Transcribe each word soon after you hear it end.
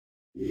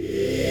Hi,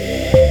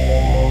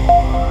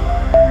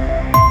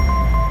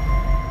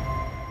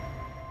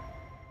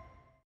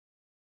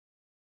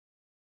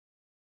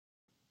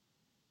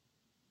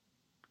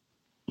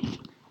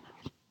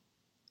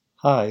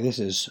 this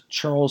is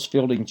Charles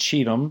Fielding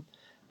Cheatham.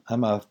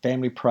 I'm a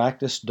family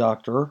practice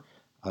doctor.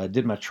 I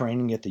did my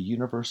training at the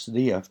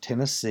University of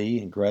Tennessee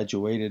and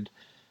graduated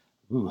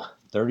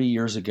 30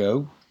 years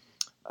ago.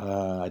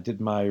 I did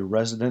my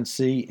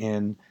residency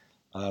in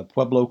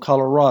Pueblo,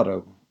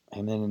 Colorado.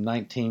 And then in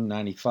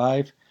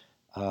 1995,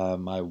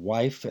 my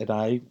wife and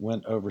I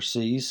went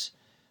overseas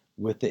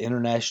with the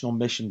International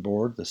Mission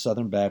Board, the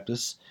Southern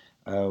Baptists.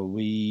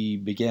 We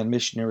began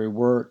missionary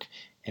work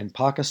in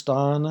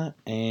Pakistan,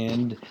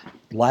 and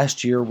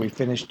last year we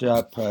finished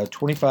up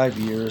 25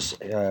 years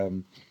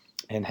and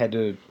had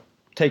to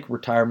take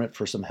retirement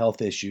for some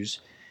health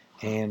issues.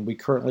 And we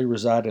currently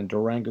reside in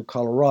Durango,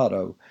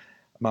 Colorado.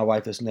 My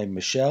wife is named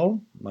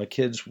Michelle. My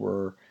kids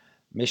were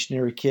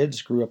missionary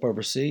kids, grew up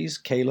overseas.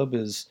 Caleb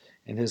is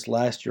in his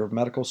last year of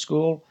medical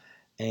school,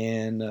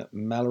 and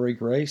Mallory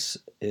Grace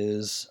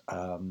is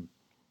a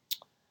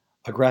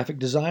graphic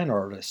design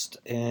artist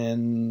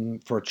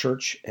and for a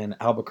church in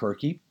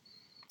Albuquerque.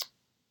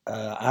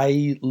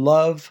 I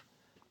love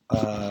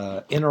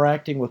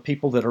interacting with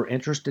people that are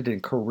interested in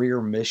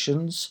career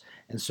missions.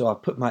 And so I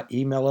put my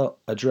email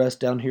address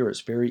down here.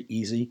 It's very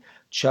easy.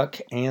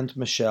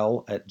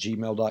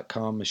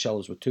 chuckandmichelle@gmail.com. Michelle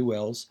is with two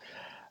L's.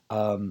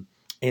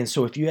 And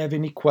so if you have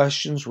any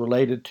questions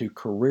related to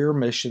career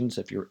missions,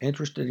 if you're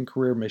interested in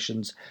career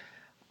missions,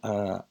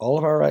 all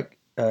of our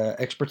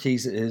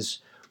expertise is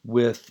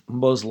with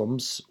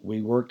Muslims.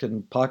 We worked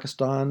in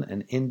Pakistan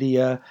and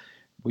India.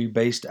 We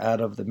based out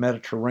of the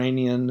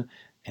Mediterranean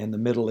and the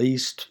Middle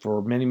East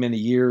for many, many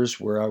years,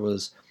 where I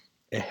was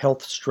a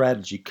health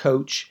strategy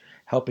coach,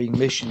 helping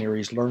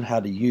missionaries learn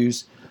how to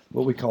use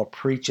what we call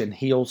preach and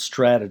heal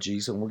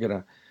strategies. And we're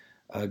going to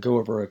go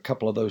over a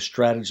couple of those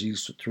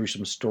strategies through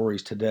some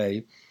stories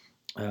today.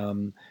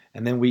 And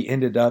then we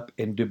ended up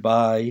in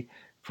Dubai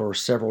for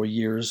several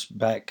years,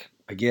 back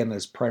again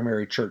as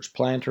primary church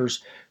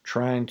planters,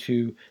 trying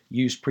to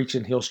use preach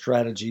and heal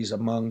strategies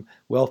among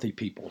wealthy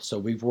people. So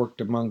we've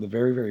worked among the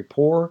very, very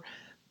poor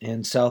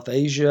in South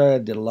Asia,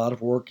 did a lot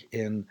of work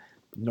in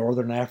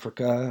Northern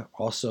Africa,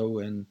 also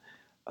in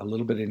a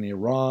little bit in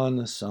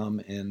Iran, some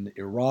in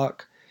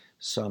Iraq,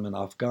 some in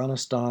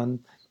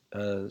Afghanistan.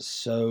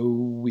 So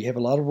we have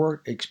a lot of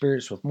work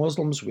experience with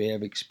Muslims. We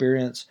have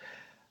experience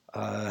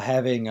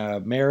having a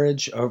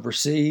marriage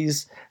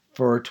overseas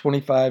for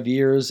 25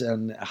 years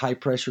in a high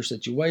pressure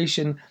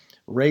situation,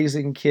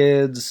 raising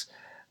kids,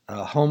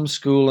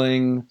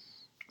 homeschooling,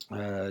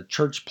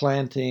 church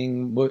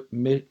planting,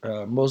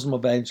 Muslim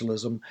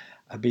evangelism.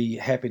 I'd be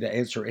happy to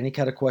answer any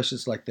kind of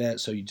questions like that.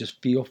 So you just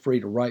feel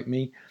free to write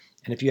me.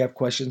 And if you have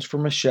questions for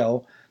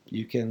Michelle,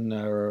 you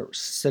can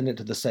send it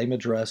to the same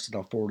address and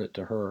I'll forward it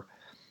to her.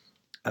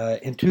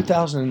 In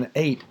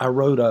 2008, I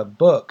wrote a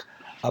book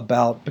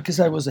because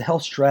I was a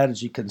health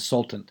strategy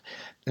consultant.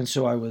 And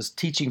so I was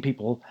teaching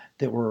people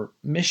that were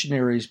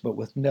missionaries but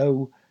with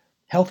no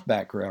health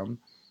background.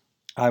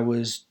 I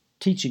was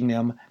teaching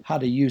them how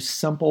to use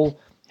simple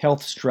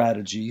health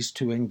strategies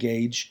to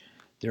engage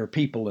their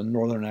people in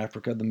Northern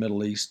Africa, the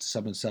Middle East,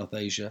 some in South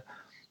Asia.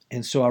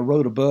 And so I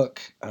wrote a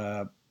book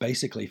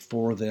basically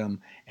for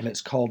them, and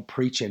it's called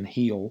Preach and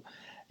Heal.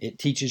 It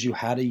teaches you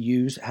how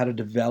to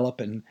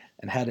develop, and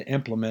how to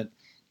implement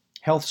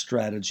health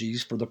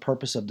strategies for the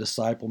purpose of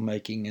disciple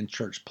making and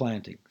church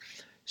planting.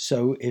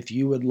 So if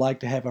you would like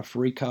to have a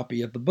free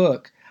copy of the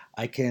book,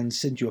 I can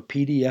send you a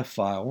PDF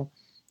file.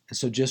 And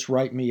so just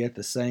write me at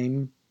the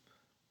same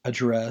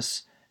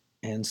address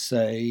and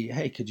say,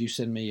 hey, could you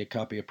send me a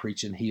copy of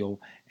Preach and Heal?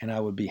 And I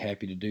would be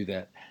happy to do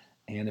that.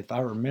 And if I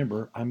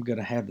remember, I'm going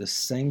to have the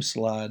same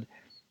slide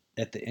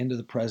at the end of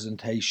the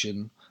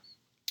presentation,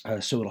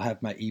 so it'll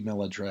have my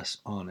email address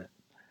on it.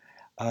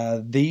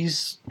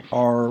 These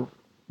are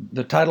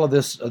the title of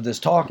this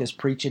talk is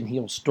Preach and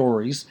Heal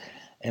Stories,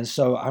 and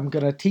so I'm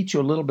going to teach you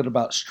a little bit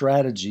about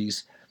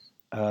strategies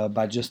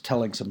by just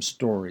telling some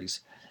stories.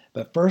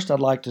 But first,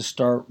 I'd like to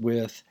start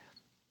with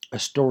a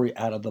story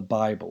out of the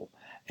Bible,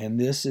 and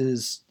this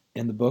is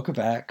in the book of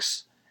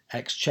Acts,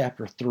 Acts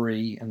chapter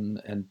 3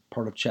 and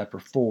part of chapter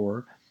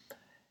 4.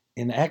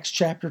 In Acts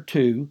chapter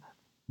 2,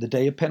 the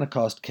day of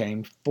Pentecost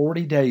came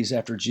 40 days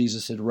after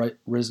Jesus had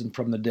risen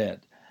from the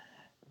dead.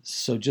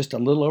 So just a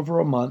little over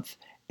a month,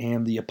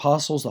 and the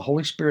apostles, the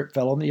Holy Spirit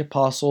fell on the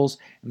apostles,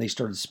 and they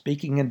started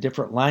speaking in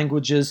different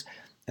languages,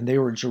 and they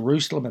were in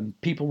Jerusalem, and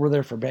people were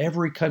there from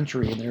every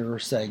country, and they were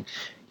saying,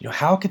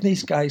 how can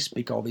these guys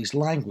speak all these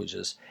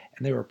languages?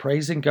 And they were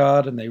praising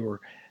God, and they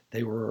were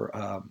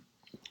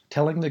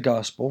telling the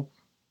gospel,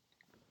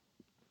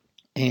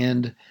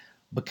 and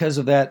because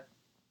of that,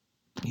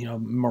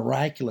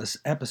 miraculous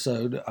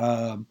episode,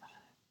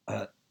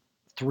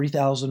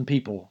 3,000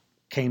 people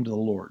came to the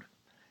Lord.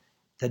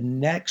 The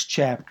next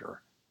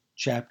chapter,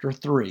 chapter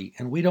 3,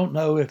 and we don't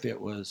know if it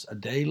was a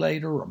day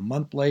later, a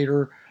month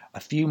later, a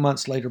few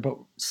months later, but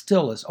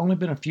still, it's only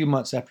been a few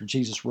months after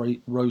Jesus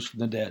rose from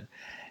the dead.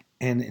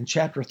 And in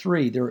chapter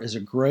 3, there is a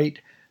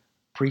great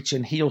preach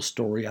and heal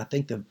story. I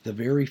think the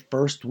very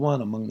first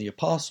one among the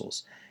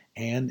apostles.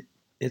 And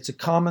it's a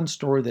common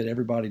story that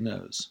everybody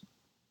knows.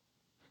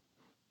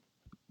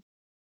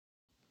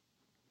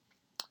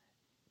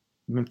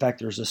 In fact,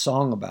 there's a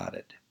song about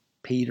it.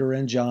 Peter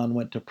and John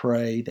went to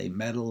pray. They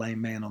met a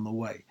lame man on the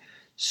way.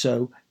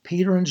 So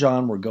Peter and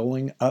John were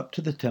going up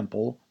to the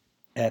temple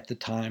at the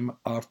time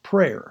of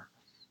prayer,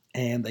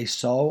 and they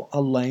saw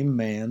a lame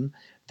man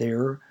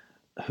there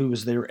who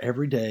was there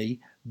every day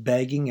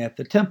begging at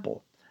the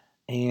temple.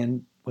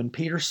 And when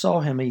Peter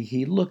saw him,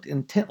 he looked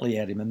intently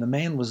at him, and the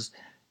man was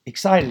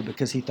excited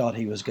because he thought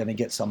he was going to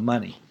get some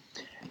money.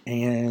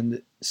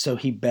 And so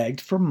he begged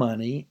for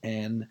money,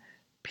 and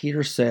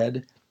Peter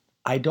said,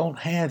 I don't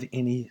have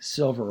any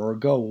silver or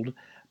gold,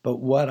 but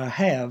what I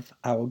have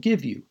I will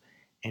give you.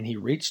 And he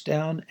reached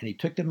down and he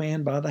took the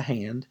man by the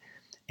hand,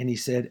 and he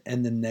said,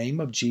 in the name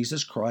of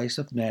Jesus Christ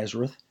of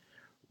Nazareth,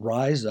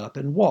 rise up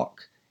and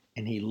walk.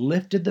 And he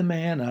lifted the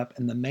man up,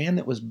 and the man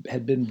that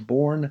had been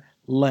born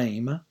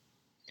lame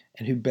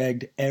and who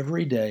begged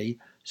every day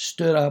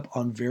stood up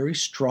on very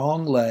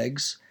strong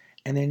legs,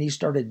 and then he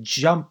started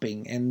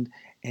jumping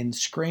and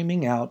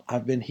screaming out,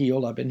 I've been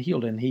healed, I've been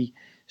healed. And he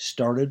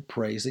started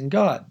praising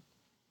God.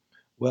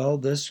 Well,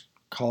 this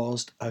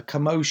caused a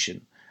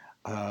commotion.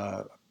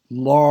 A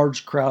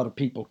large crowd of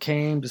people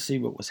came to see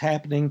what was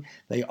happening.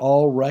 They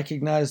all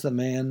recognized the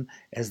man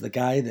as the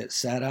guy that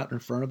sat out in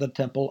front of the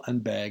temple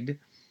and begged.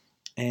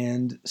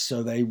 And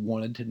so they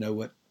wanted to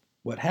know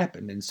what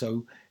happened. And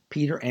so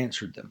Peter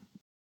answered them.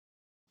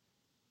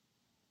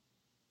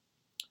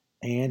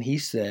 And he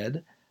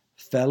said,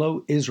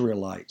 fellow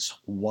Israelites,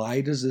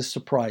 why does this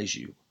surprise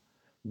you?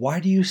 Why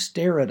do you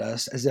stare at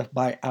us as if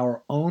by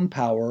our own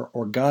power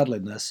or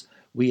godliness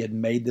we had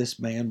made this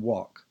man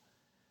walk?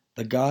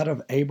 The God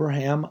of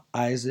Abraham,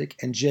 Isaac,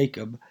 and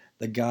Jacob,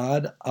 the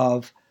God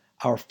of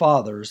our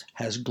fathers,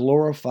 has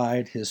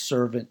glorified his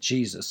servant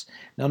Jesus.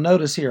 Now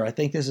notice here, I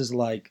think this is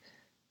like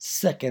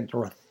second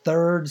or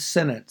third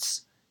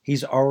sentence.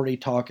 He's already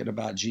talking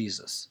about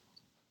Jesus.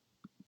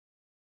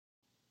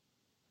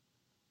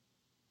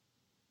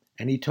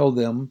 And he told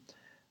them,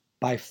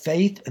 by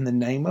faith in the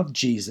name of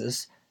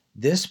Jesus,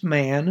 this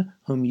man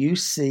whom you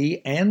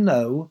see and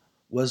know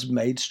was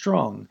made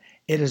strong.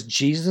 It is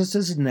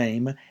Jesus'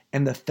 name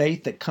and the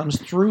faith that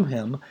comes through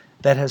him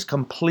that has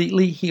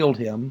completely healed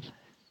him,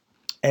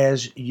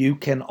 as you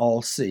can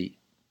all see.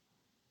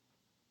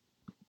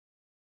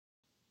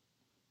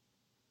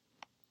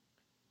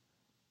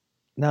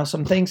 Now,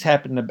 some things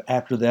happened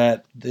after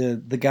that.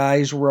 The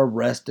guys were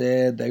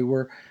arrested. They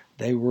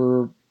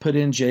were put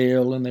in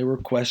jail and they were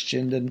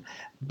questioned.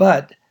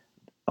 But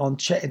in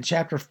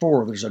chapter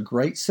 4, there's a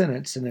great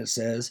sentence, and it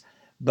says,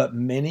 but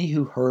many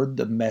who heard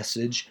the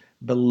message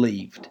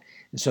believed.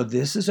 And so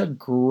this is a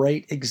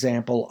great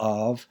example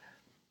of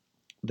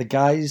the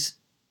guys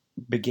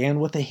began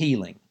with a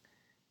healing.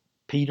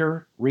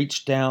 Peter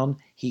reached down,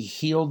 he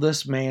healed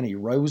this man, he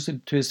rose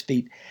to his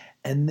feet.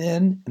 And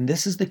then, and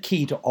this is the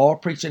key to all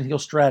preach and heal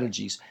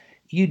strategies,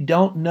 you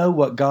don't know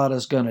what God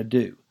is going to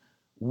do.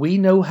 We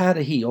know how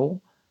to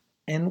heal,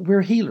 and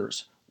we're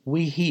healers.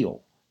 We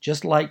heal,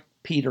 just like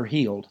Peter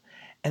healed.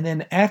 And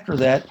then after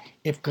that,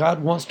 if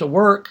God wants to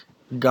work,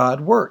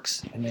 God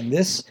works. And in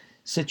this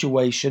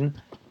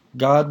situation,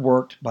 God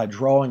worked by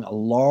drawing a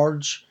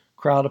large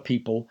crowd of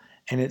people,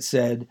 and it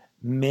said,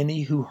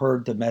 many who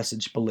heard the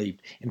message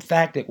believed. In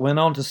fact, it went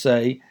on to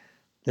say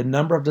the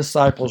number of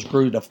disciples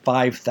grew to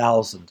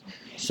 5,000.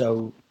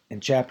 So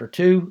in chapter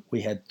 2,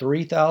 we had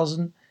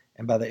 3,000,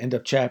 and by the end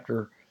of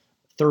chapter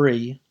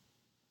 3,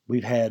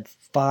 we've had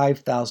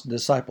 5,000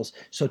 disciples.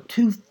 So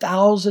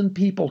 2,000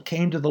 people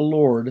came to the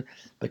Lord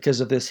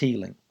because of this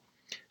healing.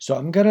 So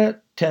I'm going to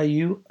tell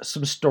you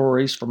some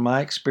stories from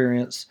my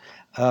experience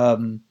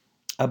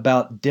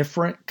about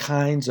different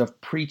kinds of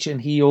preach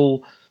and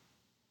heal.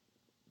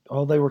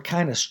 Oh, they were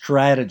kind of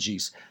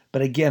strategies.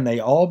 But again, they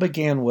all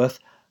began with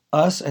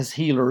us as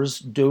healers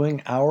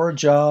doing our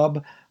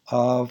job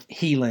of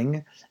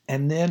healing,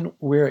 and then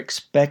we're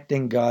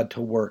expecting God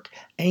to work.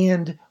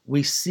 And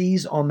we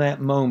seize on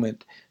that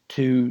moment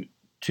to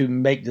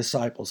make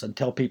disciples and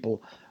tell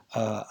people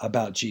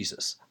about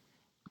Jesus.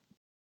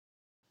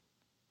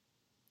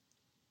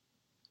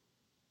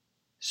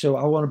 So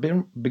I want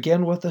to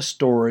begin with a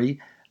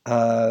story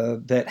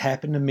that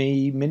happened to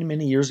me many,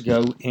 many years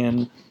ago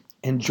in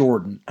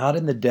Jordan, out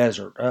in the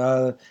desert.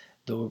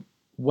 The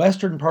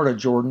western part of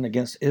Jordan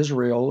against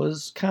Israel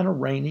is kind of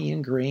rainy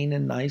and green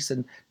and nice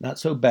and not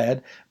so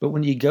bad. But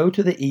when you go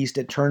to the east,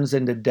 it turns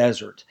into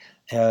desert,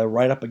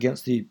 right up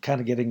against the kind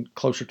of getting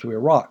closer to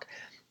Iraq.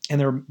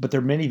 But there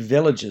are many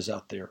villages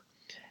out there.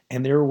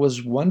 And there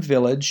was one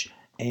village,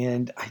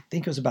 and I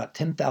think it was about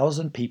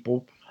 10,000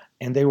 people,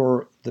 and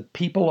the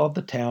people of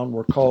the town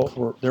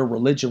their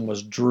religion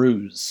was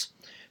Druze.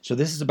 So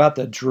this is about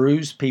the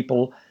Druze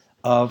people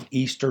of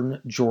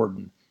eastern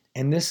Jordan.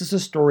 And this is a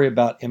story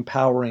about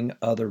empowering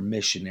other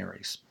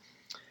missionaries.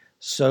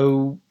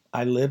 So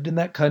I lived in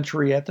that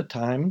country at the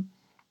time,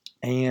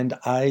 and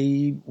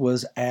I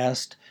was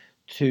asked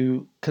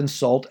to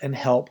consult and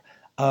help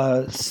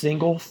a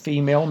single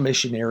female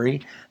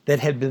missionary that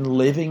had been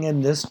living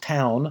in this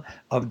town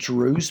of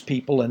Druze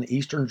people in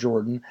eastern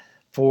Jordan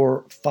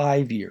for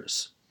 5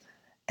 years.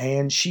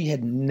 And she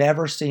had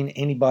never seen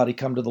anybody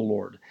come to the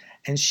Lord.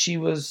 And she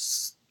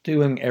was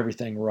doing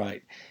everything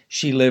right.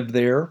 She lived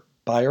there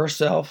by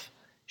herself.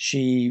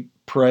 She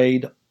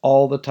prayed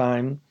all the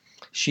time.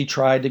 She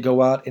tried to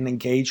go out and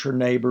engage her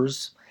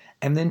neighbors.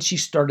 And then she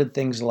started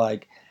things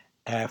like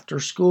after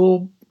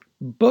school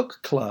book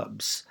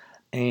clubs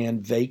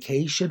and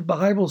vacation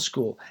Bible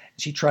school.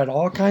 She tried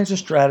all kinds of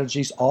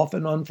strategies off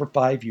and on for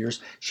 5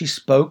 years. She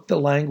spoke the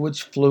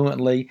language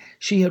fluently.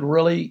 She had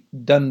really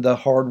done the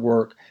hard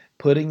work,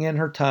 putting in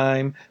her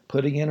time,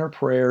 putting in her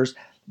prayers,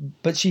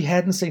 but she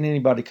hadn't seen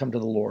anybody come to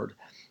the Lord.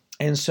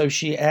 And so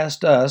she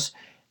asked us,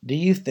 do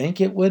you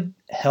think it would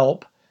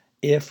help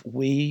if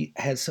we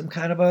had some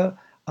kind of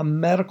a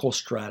medical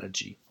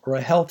strategy or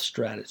a health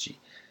strategy?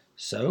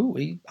 So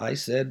I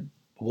said,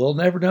 we'll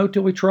never know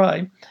till we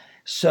try.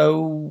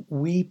 So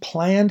we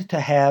planned to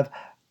have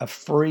a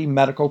free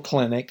medical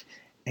clinic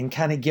and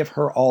kind of give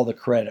her all the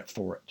credit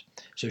for it.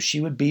 So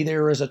she would be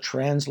there as a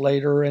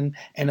translator and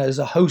as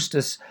a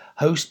hostess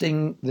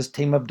hosting this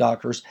team of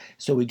doctors.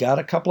 So we got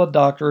a couple of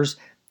doctors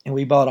and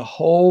we bought a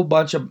whole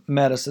bunch of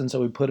medicine. So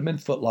we put them in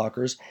foot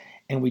lockers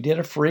and we did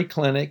a free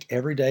clinic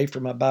every day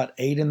from about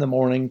 8 in the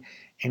morning,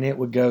 and it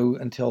would go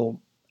until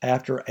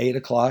after 8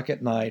 o'clock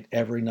at night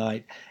every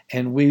night.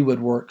 And we would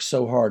work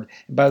so hard.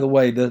 And by the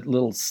way, the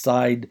little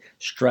side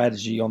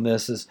strategy on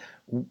this is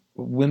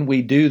when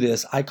we do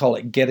this, I call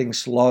it getting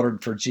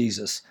slaughtered for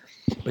Jesus,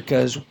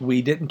 because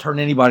we didn't turn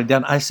anybody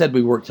down. I said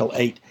we worked till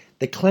 8.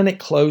 The clinic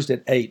closed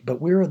at 8,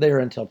 but we were there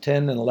until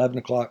 10 and 11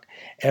 o'clock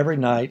every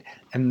night.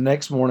 And the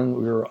next morning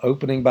we were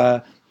opening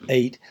by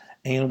 8.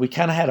 And we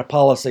kind of had a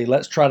policy,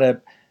 let's try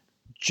to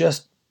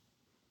just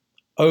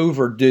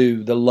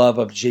overdo the love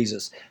of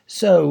Jesus.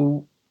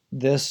 So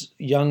this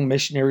young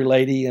missionary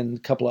lady and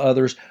a couple of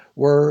others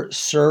were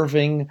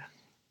serving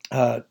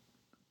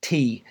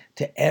tea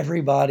to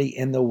everybody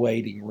in the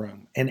waiting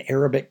room and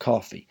Arabic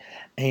coffee.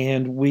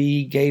 And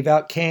we gave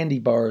out candy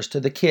bars to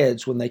the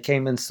kids when they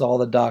came and saw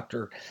the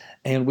doctor.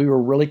 And we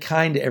were really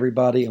kind to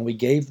everybody, and we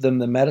gave them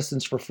the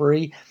medicines for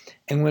free.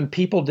 And when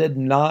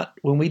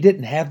we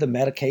didn't have the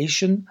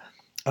medication,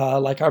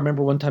 like I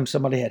remember one time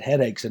somebody had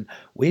headaches and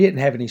we didn't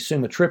have any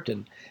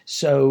sumatriptan.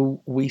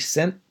 So we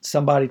sent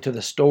somebody to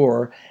the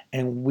store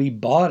and we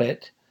bought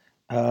it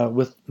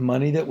with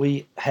money that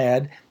we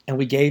had, and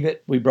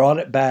we brought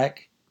it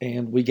back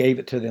and we gave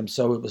it to them.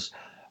 So it was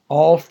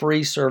all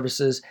free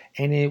services,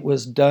 and it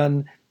was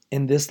done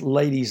in this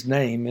lady's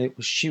name.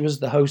 She was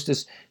the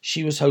hostess.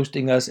 She was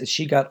hosting us, and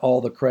she got all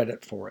the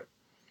credit for it.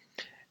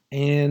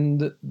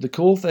 And the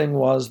cool thing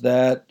was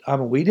that,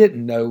 we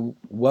didn't know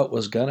what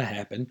was going to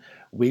happen.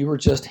 We were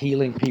just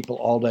healing people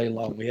all day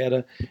long. We had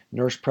a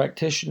nurse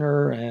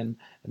practitioner and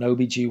an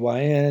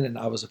OBGYN, and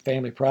I was a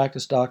family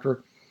practice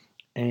doctor,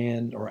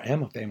 or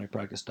am a family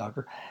practice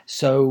doctor.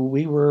 So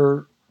we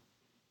were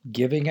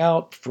giving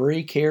out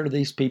free care to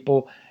these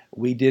people.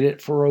 We did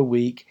it for a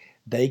week.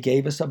 They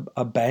gave us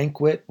a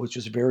banquet, which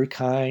was very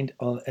kind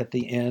at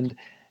the end,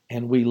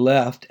 and we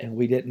left, and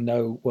we didn't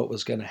know what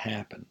was going to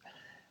happen.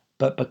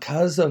 But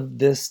because of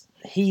this,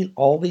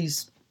 all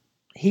these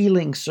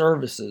healing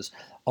services,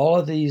 all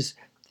of these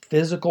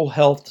physical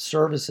health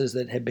services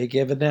that had been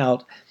given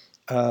out,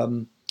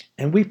 and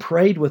we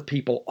prayed with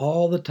people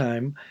all the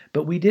time,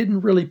 but we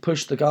didn't really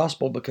push the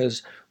gospel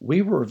because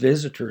we were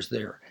visitors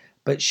there.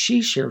 But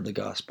she shared the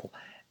gospel.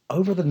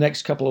 Over the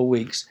next couple of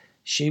weeks,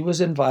 she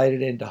was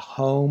invited into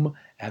home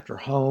after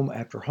home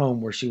after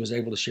home where she was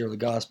able to share the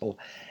gospel.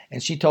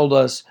 And she told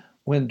us,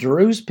 when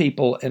Druze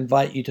people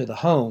invite you to the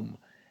home,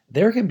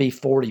 there can be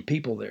 40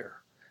 people there.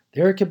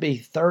 There could be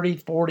 30,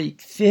 40,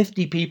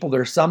 50 people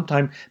there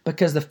sometime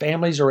because the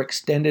families are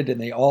extended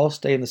and they all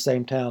stay in the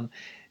same town.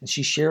 And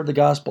she shared the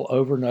gospel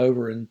over and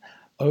over. And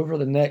over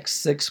the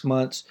next 6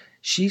 months,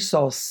 she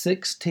saw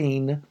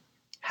 16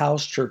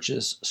 house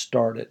churches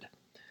started.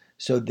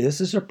 So this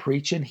is a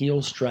preach and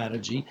heal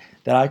strategy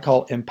that I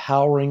call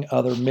empowering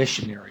other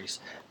missionaries,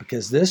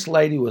 because this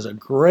lady was a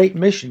great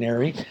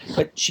missionary,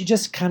 but she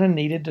just kind of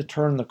needed to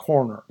turn the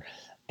corner.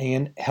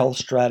 And Health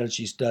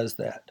Strategies does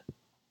that.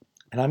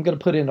 And I'm going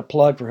to put in a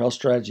plug for Health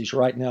Strategies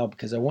right now,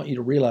 because I want you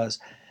to realize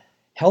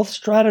Health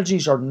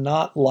Strategies are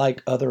not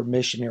like other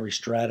missionary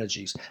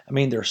strategies.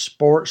 There are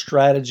sport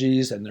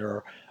strategies, and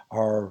there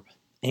are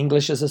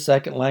English as a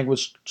second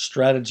language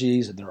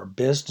strategies, and there are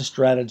business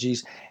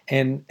strategies,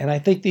 and I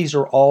think these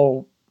are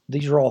all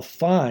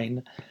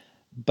fine,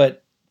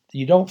 but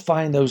you don't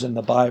find those in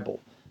the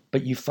Bible,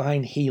 but you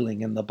find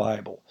healing in the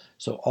Bible.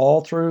 So all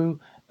through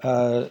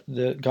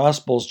the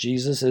Gospels,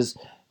 Jesus is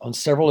on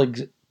several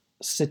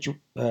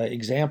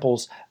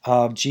examples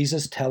of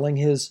Jesus telling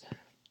his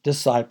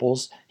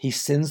disciples. He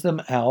sends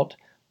them out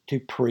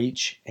to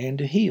preach and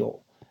to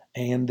heal,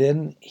 and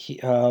then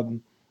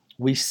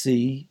we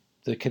see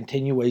the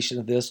continuation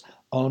of this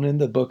on in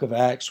the book of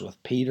Acts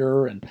with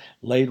Peter and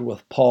later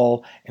with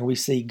Paul, and we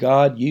see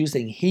God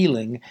using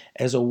healing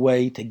as a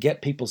way to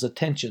get people's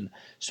attention.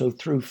 So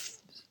through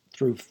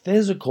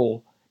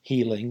physical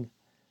healing,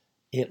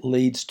 it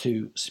leads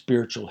to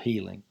spiritual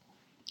healing.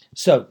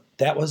 So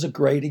that was a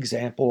great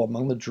example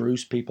among the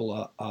Druze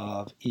people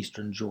of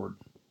Eastern Jordan.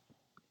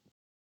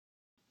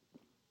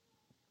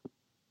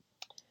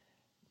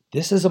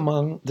 This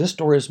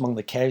story is among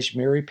the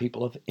Kashmiri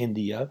people of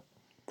India,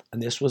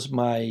 and this was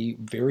my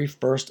very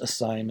first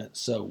assignment.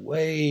 So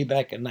way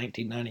back in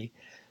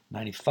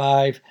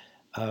 1995,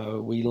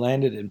 we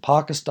landed in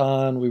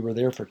Pakistan. We were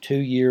there for 2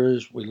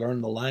 years. We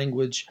learned the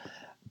language,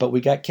 but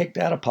we got kicked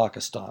out of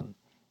Pakistan.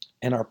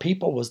 And our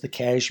people was the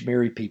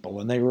Kashmiri people,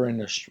 and they were in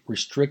a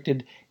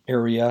restricted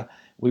area.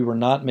 We were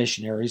not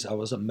missionaries. I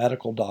was a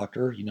medical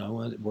doctor,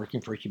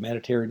 working for a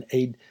humanitarian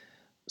aid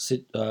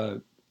uh,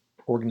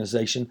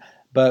 organization,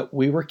 but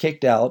we were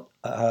kicked out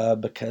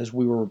because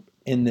we were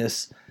in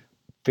this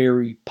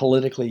very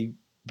politically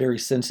very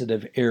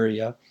sensitive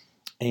area.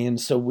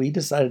 And so we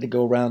decided to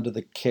go around to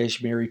the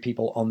Kashmiri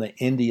people on the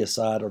India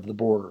side of the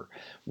border,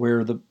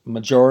 where the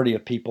majority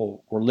of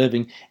people were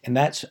living. And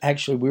that's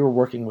actually, we were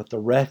working with the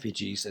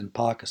refugees in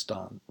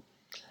Pakistan.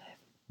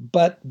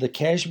 But the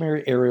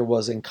Kashmir area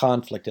was in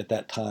conflict at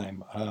that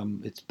time.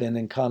 It's been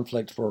in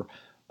conflict for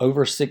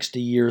over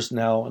 60 years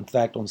now. In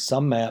fact, on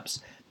some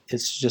maps,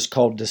 it's just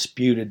called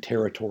disputed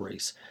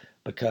territories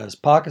because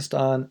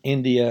Pakistan,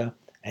 India,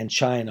 and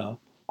China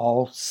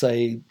all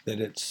say that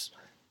it's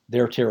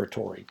their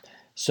territory.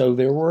 So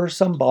there were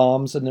some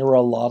bombs and there were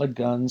a lot of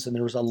guns and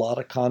there was a lot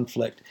of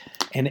conflict.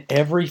 And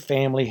every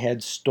family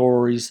had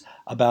stories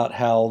about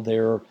how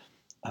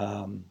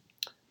um,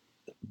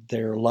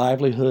 their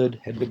livelihood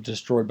had been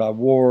destroyed by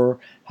war,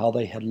 how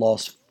they had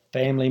lost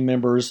family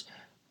members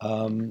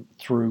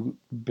through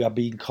by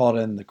being caught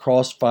in the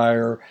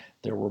crossfire.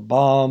 There were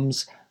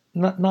bombs,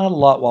 not a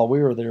lot while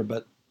we were there,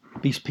 but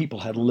these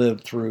people had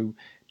lived through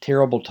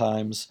terrible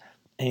times,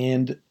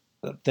 and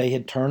they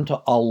had turned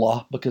to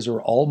Allah because they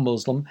were all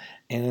Muslim,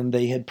 and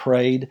they had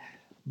prayed,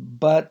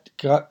 but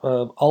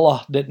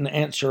Allah didn't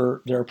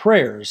answer their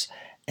prayers.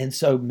 And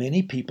so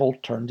many people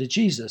turned to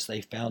Jesus.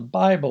 They found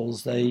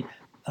Bibles. They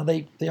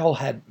all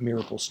had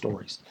miracle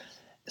stories.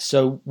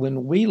 So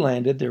when we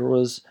landed, there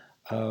was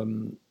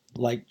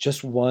like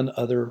just one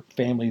other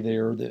family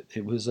there. That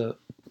it was a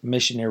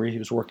missionary who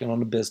was working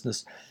on a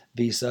business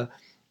visa,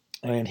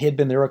 and he had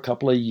been there a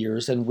couple of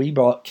years. And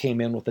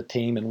came in with a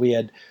team, and we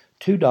had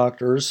two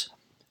doctors,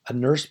 a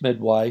nurse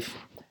midwife,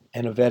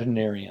 and a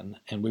veterinarian,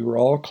 and we were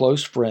all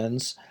close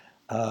friends.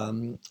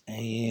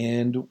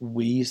 And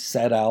we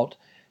set out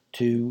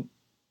to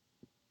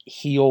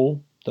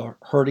heal the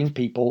hurting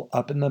people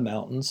up in the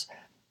mountains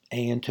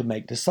and to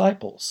make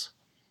disciples.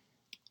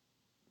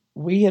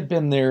 We had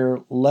been there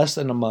less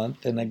than a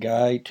month, and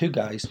two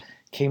guys,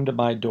 came to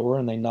my door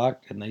and they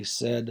knocked and they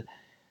said,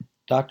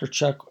 Dr.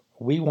 Chuck,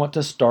 we want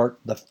to start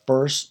the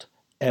first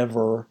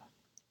ever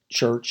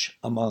church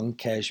among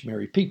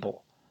Kashmiri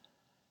people.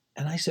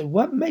 And I said,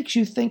 what makes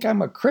you think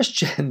I'm a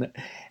Christian?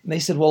 And they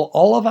said, well,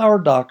 all of our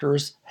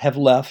doctors have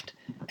left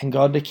and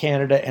gone to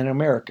Canada and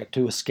America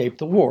to escape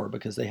the war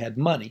because they had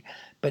money.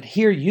 But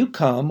here you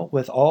come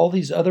with all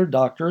these other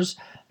doctors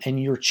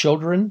and your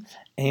children,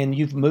 and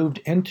you've moved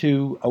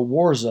into a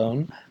war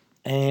zone,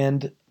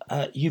 and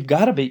you'd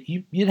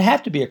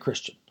have to be a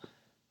Christian.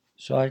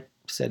 So I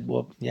said,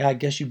 well, yeah, I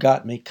guess you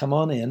got me. Come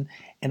on in.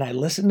 And I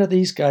listened to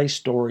these guys'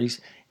 stories,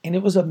 and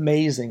it was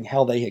amazing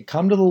how they had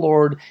come to the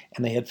Lord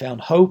and they had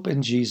found hope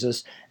in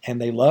Jesus,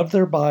 and they loved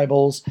their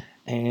Bibles.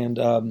 And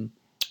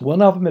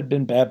one of them had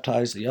been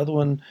baptized. The other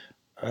one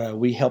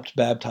we helped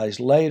baptize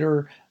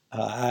later.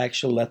 I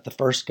actually let the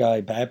first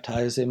guy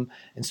baptize him.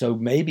 And so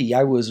maybe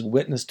I was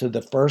witness to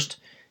the first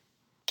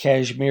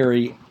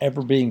Kashmiri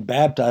ever being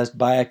baptized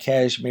by a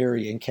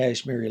Kashmiri in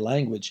Kashmiri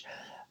language.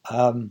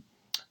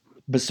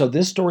 But so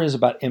this story is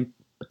about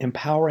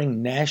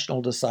empowering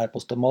national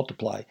disciples to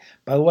multiply.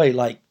 By the way,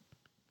 like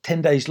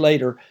 10 days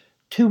later,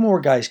 two more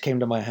guys came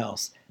to my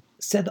house,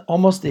 said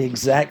almost the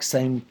exact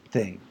same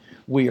thing.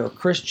 We are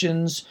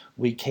Christians.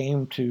 We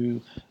came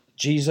to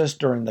Jesus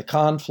during the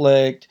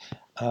conflict.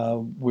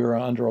 We're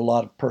under a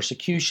lot of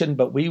persecution,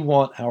 but we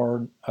want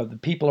the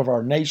people of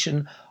our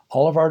nation,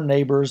 all of our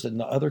neighbors and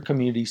the other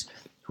communities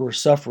who are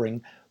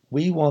suffering,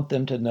 we want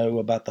them to know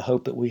about the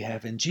hope that we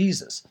have in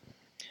Jesus.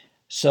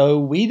 So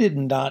we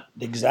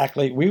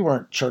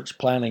weren't church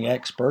planning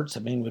experts.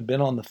 I mean, we'd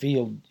been on the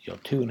field,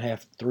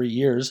 2.5, 3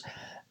 years,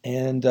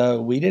 and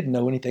we didn't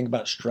know anything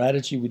about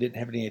strategy. We didn't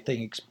have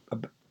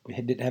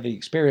any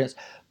experience,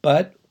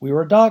 but we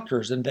were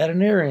doctors and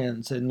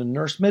veterinarians and a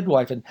nurse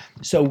midwife, and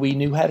so we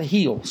knew how to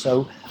heal.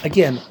 So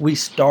again, we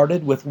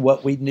started with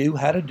what we knew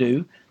how to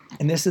do,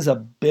 and this is a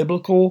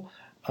biblical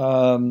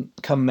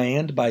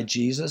command by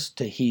Jesus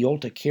to heal,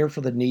 to care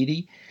for the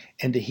needy,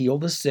 and to heal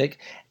the sick.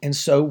 And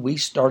so we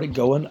started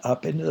going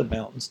up into the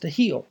mountains to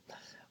heal.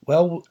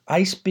 Well,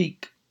 I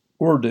speak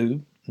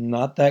Urdu,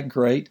 not that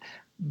great,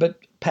 but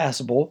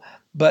passable.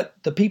 But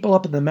the people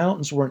up in the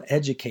mountains weren't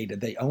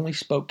educated. They only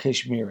spoke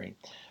Kashmiri.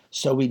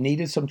 So we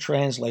needed some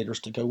translators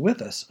to go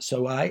with us.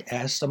 So I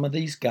asked some of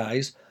these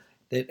guys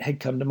that had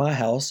come to my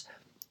house,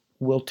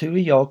 will two of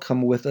y'all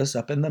come with us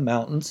up in the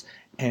mountains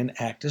and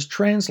act as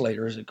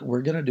translators?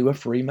 We're going to do a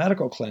free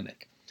medical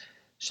clinic.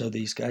 So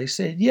these guys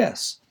said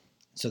yes.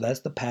 So that's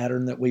the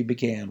pattern that we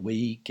began.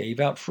 We gave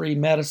out free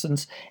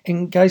medicines,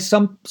 and guys,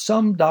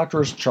 some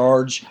doctors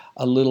charge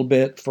a little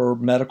bit for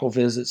medical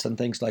visits and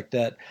things like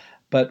that,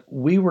 but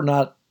we were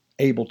not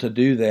able to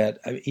do that.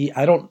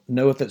 I don't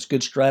know if it's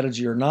good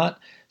strategy or not.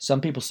 Some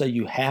people say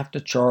you have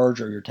to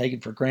charge or you're taken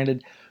for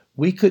granted.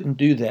 We couldn't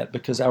do that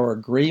because our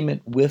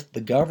agreement with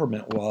the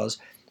government was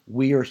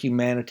we are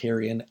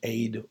humanitarian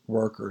aid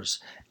workers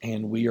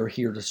and we are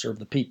here to serve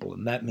the people,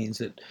 and that means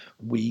that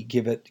we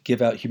give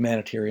out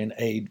humanitarian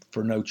aid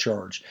for no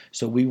charge.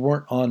 So we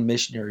weren't on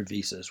missionary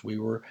visas. We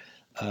were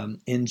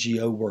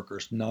NGO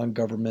workers,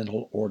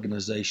 non-governmental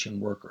organization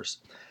workers.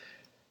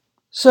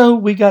 So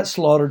we got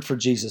slaughtered for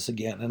Jesus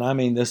again, and I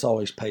mean this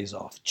always pays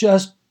off.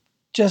 Just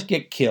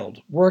get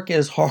killed. Work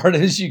as hard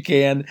as you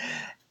can,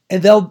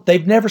 and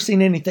they've never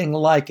seen anything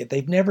like it.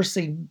 They've never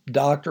seen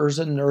doctors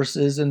and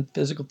nurses and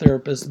physical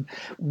therapists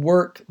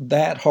work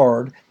that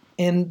hard,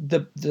 and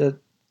the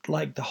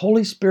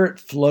Holy Spirit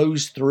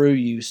flows through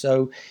you,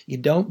 so you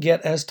don't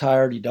get as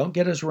tired, you don't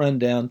get as run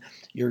down.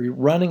 You're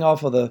running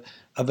off of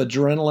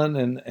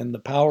adrenaline and the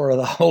power of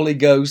the Holy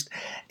Ghost.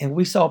 And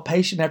we saw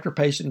patient after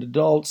patient,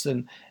 adults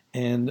and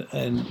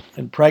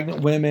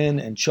pregnant women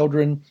and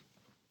children,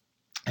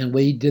 and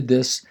we did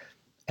this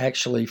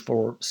actually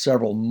for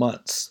several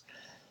months.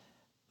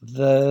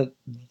 The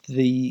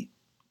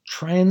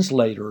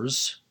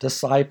translators,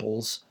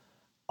 disciples,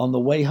 on the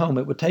way home,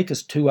 it would take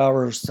us 2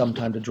 hours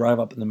sometime to drive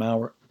up in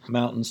the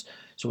mountains.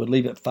 So we'd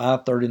leave at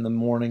 5:30 in the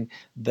morning.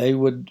 They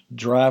would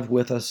drive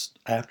with us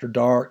after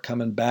dark,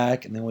 coming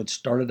back, and then we'd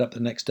start it up the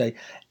next day.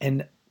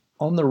 And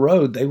on the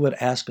road, they would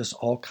ask us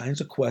all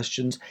kinds of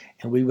questions,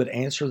 and we would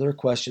answer their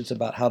questions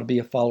about how to be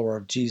a follower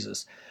of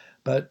Jesus.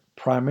 But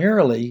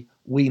primarily,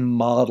 we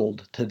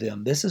modeled to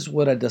them. This is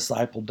what a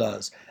disciple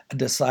does. A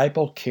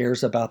disciple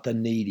cares about the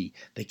needy.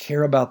 They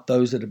care about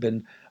those that have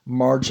been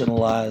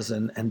marginalized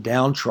and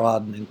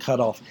downtrodden and cut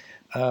off,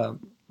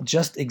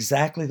 just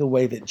exactly the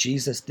way that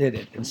Jesus did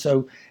it. And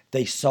so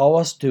they saw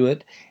us do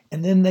it,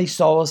 and then they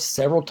saw us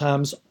several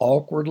times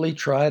awkwardly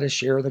try to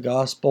share the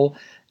gospel,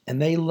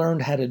 and they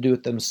learned how to do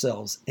it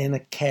themselves in a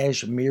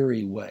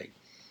Kashmiri way.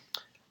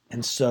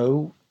 And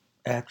so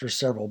after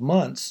several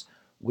months,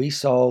 we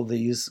saw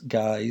these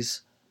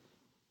guys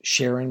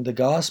sharing the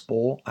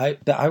gospel. I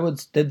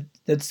would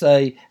did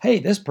say, hey,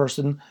 this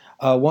person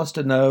wants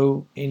to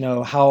know,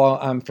 how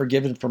I'm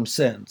forgiven from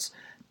sins.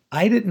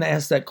 I didn't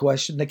ask that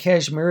question. The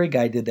Kashmiri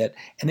guy did that,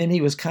 and then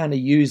he was kind of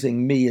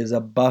using me as a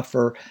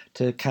buffer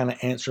to kind of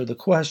answer the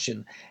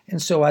question.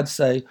 And so I'd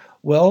say,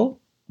 well,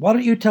 why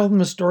don't you tell them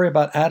the story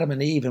about Adam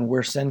and Eve and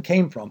where sin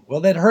came from?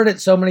 Well, they'd heard it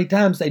so many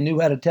times they knew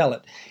how to tell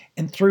it.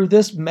 And through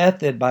this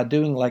method, by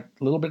doing like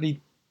little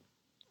bitty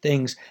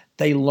things,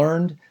 they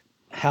learned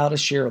how to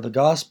share the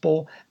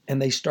gospel,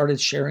 and they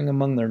started sharing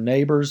among their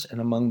neighbors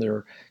and among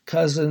their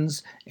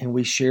cousins, and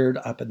we shared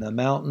up in the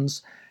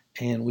mountains,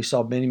 and we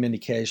saw many, many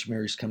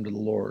Kashmiris come to the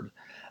Lord.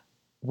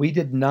 We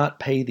did not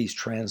pay these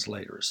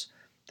translators.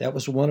 That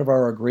was one of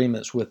our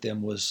agreements with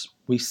them. Was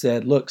we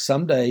said, look,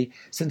 someday,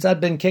 since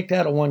I'd been kicked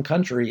out of one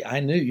country, I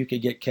knew you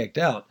could get kicked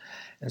out.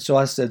 And so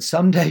I said,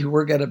 someday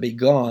we're going to be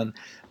gone,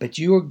 but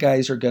you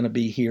guys are going to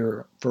be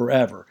here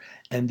forever.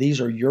 And these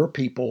are your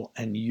people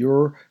and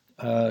your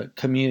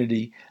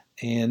community,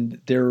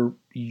 and they're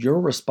your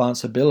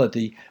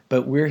responsibility,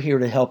 but we're here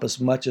to help as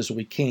much as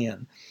we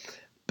can.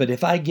 But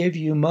if I give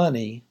you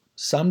money,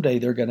 someday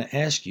they're going to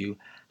ask you,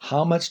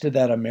 how much did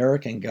that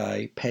American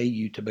guy pay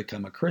you to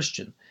become a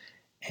Christian?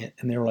 And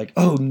they were like,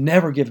 oh,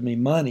 never give me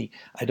money.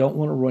 I don't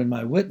want to ruin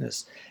my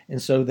witness. And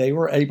so they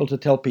were able to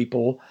tell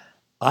people,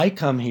 I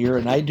come here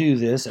and I do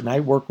this and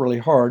I work really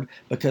hard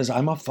because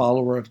I'm a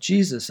follower of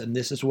Jesus, and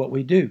this is what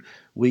we do.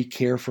 We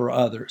care for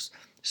others.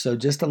 So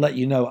just to let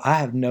you know, I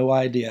have no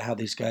idea how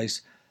these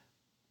guys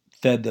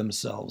fed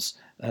themselves.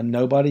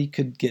 Nobody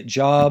could get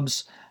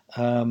jobs.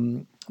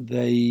 Their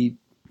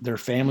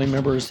family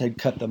members had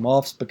cut them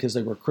off because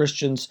they were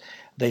Christians.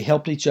 They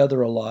helped each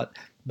other a lot,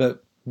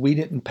 but we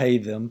didn't pay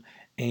them.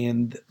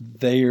 And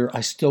I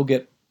still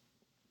get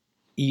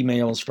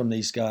emails from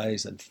these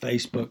guys and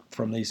Facebook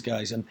from these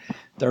guys. And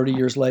 30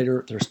 years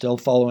later, they're still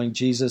following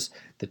Jesus.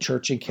 The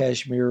church in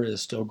Kashmir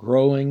is still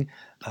growing.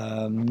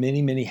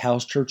 Many, many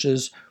house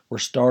churches were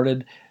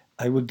started.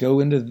 I would go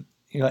into,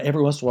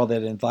 every once in a while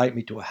they'd invite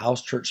me to a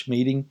house church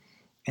meeting,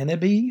 and there'd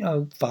be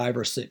 5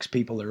 or 6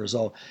 people there is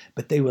all.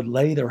 But they would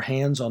lay their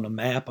hands on a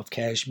map of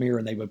Kashmir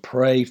and they would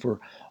pray for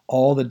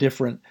all the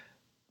different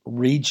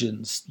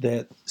regions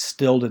that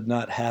still did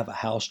not have a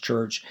house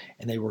church,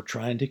 and they were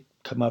trying to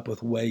come up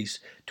with ways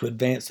to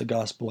advance the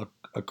gospel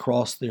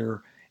across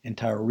their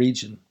entire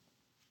region.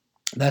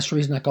 That's the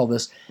reason I call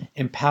this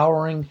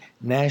empowering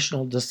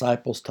national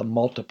disciples to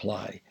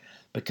multiply,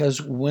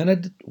 because when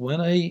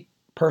a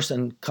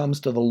person comes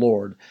to the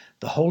Lord,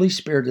 the Holy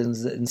Spirit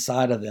is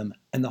inside of them,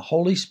 and the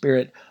Holy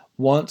Spirit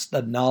wants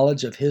the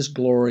knowledge of his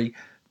glory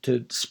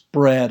to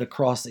spread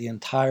across the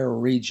entire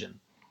region.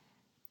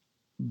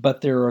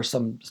 But there are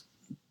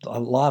a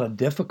lot of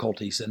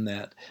difficulties in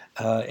that,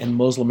 in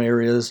Muslim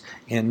areas,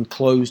 in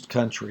closed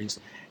countries.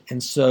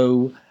 And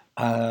so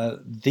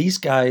these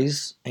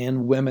guys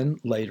and women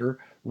later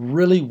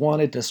really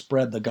wanted to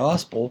spread the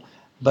gospel,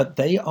 but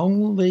they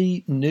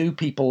only knew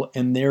people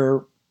in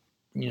their,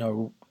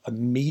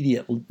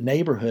 immediate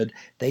neighborhood.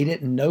 They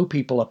didn't know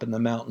people up in the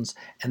mountains,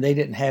 and they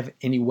didn't have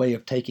any way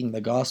of taking the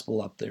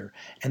gospel up there.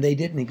 And they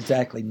didn't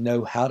exactly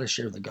know how to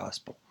share the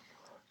gospel.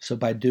 So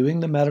by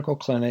doing the medical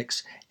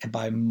clinics and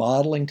by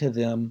modeling to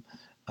them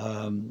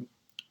um,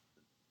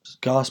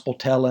 gospel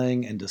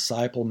telling and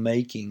disciple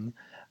making,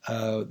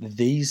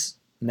 these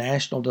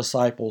national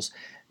disciples,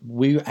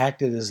 we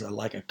acted as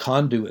like a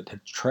conduit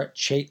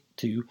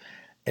to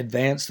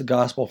advance the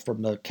gospel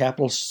from the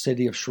capital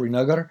city of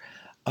Srinagar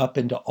up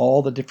into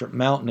all the different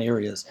mountain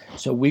areas.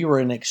 So we were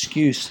an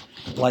excuse,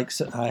 like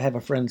I have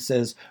a friend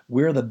says,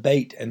 we're the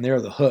bait and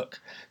they're the hook.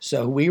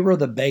 So we were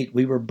the bait.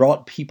 We were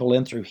brought people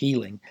in through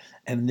healing,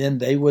 and then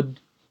they would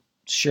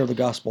share the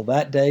gospel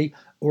that day,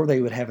 or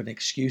they would have an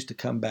excuse to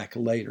come back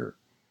later.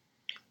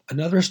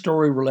 Another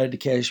story related to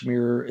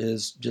Kashmir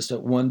is just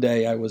that one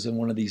day I was in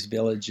one of these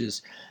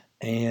villages,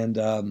 and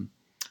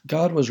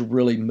God was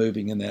really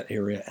moving in that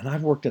area. And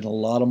I've worked in a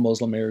lot of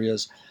Muslim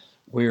areas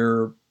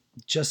where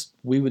just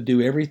we would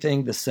do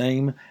everything the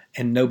same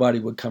and nobody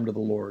would come to the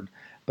Lord.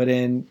 But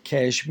in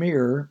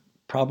Kashmir,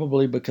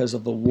 probably because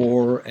of the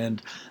war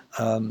and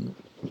um,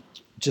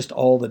 just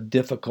all the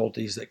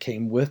difficulties that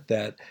came with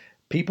that,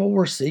 people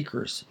were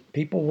seekers.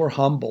 People were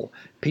humble.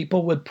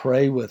 People would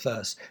pray with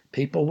us.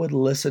 People would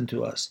listen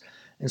to us.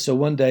 And so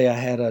one day I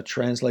had a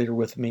translator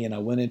with me, and I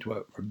went into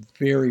a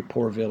very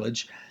poor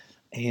village,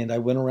 and I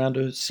went around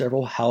to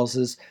several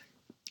houses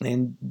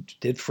and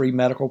did free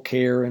medical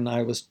care, and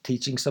I was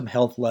teaching some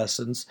health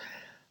lessons.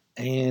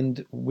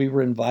 And we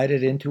were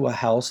invited into a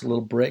house, a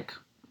little brick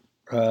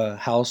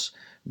house,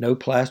 no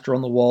plaster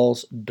on the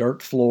walls,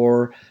 dirt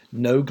floor,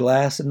 no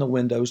glass in the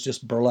windows,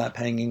 just burlap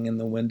hanging in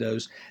the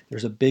windows.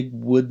 There's a big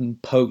wooden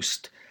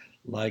post,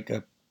 like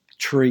a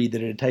tree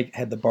that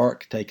had the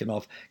bark taken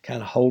off,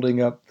 kind of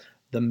holding up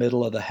the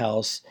middle of the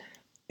house.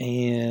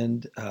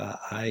 And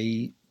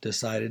I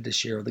decided to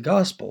share the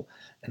gospel,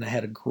 and I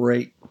had a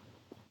great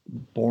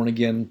born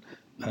again,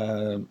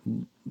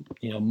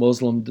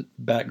 Muslim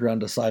background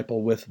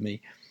disciple with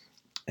me,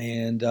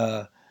 and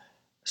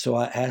so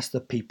I asked the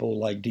people,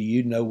 like, do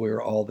you know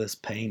where all this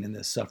pain and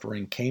this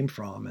suffering came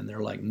from? And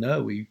they're like,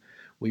 no, we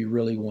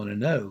really want to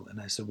know. And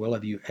I said, well,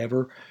 have you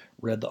ever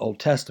read the Old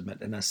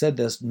Testament? And I said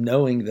this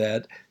knowing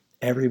that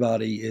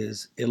everybody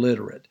is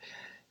illiterate.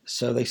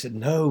 So they said,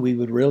 no, we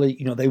would really,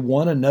 they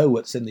want to know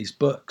what's in these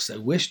books. They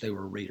wish they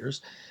were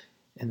readers.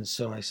 And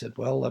so I said,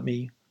 well, let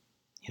me,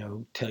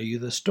 tell you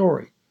the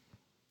story.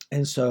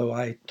 And so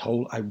I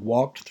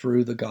walked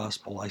through the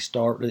gospel.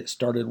 It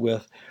started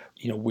with,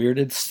 where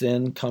did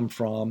sin come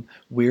from?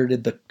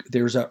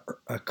 There's a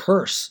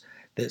curse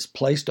that's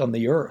placed on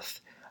the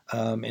earth.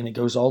 And it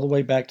goes all the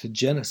way back to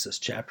Genesis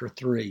chapter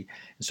 3.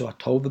 And so I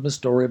told them a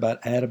story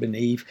about Adam and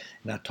Eve,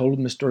 and I told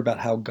them a story about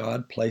how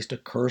God placed a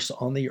curse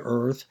on the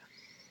earth.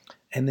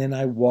 And then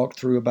I walked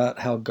through about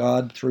how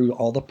God, through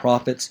all the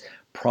prophets,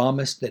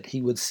 promised that he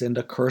would send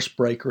a curse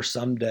breaker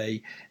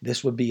someday.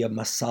 This would be a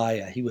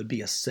Messiah. He would be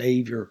a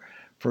savior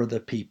for the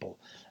people.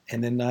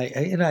 And then I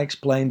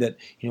explained that,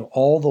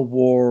 all the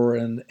war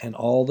and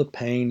all the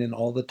pain and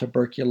all the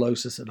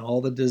tuberculosis and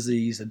all the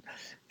disease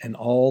and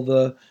all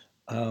the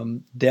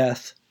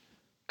death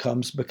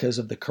comes because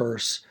of the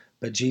curse.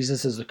 But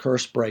Jesus is a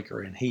curse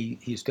breaker, and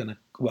he's going to,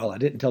 well, I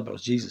didn't tell him it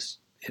was Jesus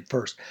at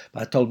first,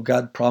 but I told him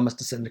God promised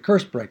to send a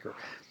curse breaker.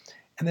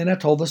 And then I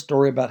told the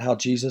story about how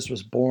Jesus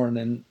was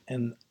born,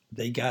 and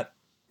they got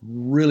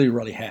really,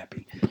 really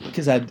happy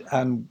because I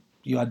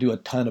do a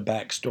ton of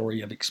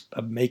backstory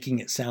of making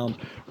it sound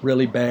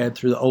really bad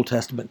through the Old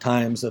Testament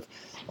times of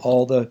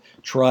all the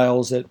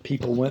trials that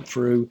people went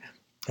through,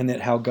 and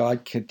that how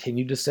God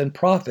continued to send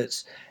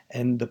prophets,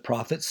 and the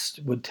prophets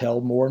would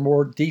tell more and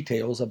more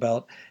details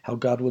about how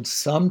God would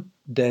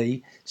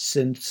someday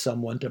send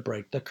someone to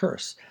break the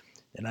curse.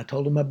 And I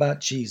told him about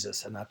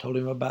Jesus, and I told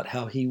him about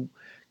how he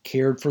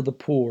cared for the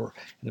poor,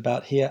 and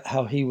about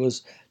how he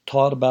was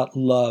taught about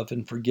love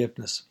and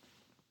forgiveness,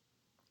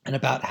 and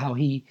about how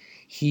he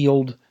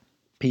healed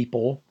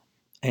people,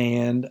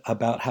 and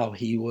about how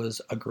he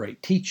was a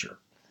great teacher.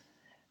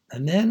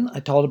 And then I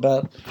told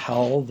about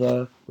how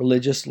the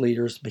religious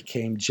leaders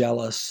became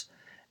jealous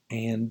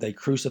and they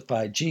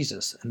crucified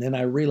Jesus. And then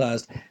I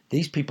realized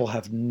these people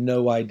have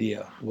no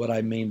idea what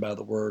I mean by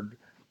the word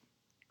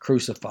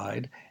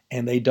crucified,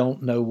 and they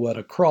don't know what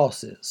a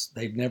cross is.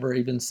 They've never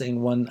even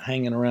seen one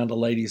hanging around a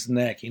lady's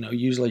neck.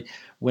 Usually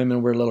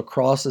women wear little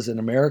crosses in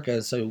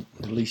America, so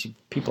at least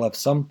people have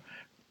some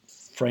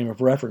frame of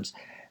reference.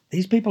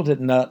 These people did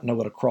not know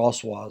what a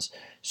cross was.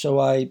 So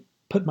I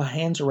put my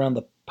hands around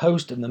the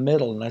post in the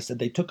middle, and I said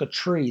they took a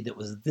tree that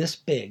was this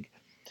big,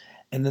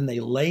 and then they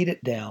laid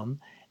it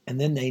down, and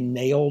then they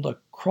nailed a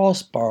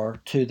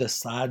crossbar to the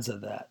sides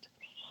of that.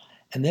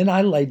 And then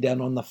I laid down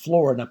on the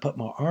floor and I put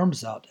my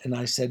arms out and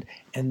I said,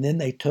 and then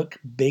they took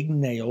big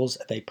nails,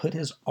 they put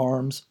his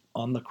arms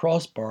on the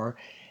crossbar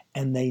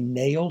and they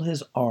nailed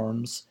his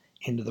arms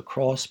into the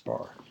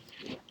crossbar.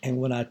 And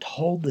when I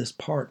told this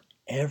part,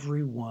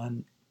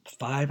 everyone,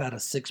 5 out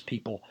of 6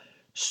 people,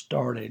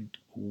 started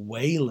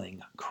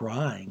wailing,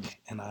 crying.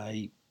 And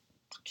I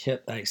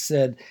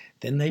said,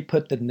 then they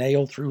put the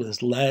nail through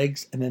his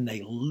legs and then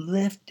they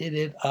lifted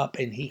it up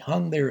and he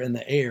hung there in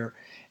the air.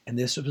 And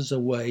this was a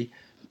way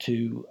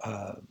to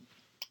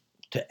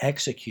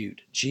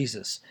execute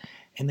Jesus.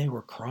 And they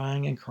were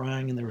crying and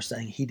crying and they were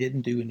saying he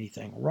didn't do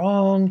anything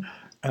wrong.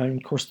 And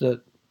of course,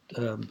 the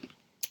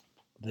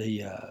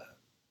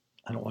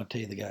I don't want to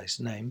tell you the guy's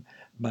name.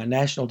 My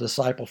national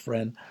disciple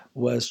friend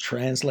was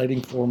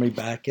translating for me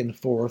back and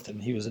forth,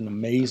 and he was an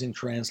amazing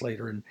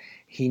translator, and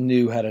he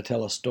knew how to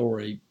tell a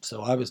story.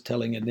 So I was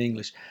telling it in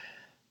English.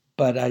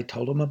 But I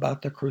told him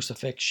about the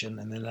crucifixion,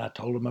 and then I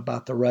told him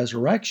about the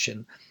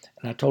resurrection,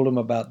 and I told him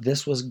about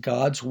this was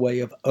God's way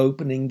of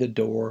opening the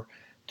door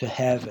to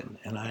heaven.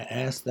 And I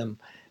asked them,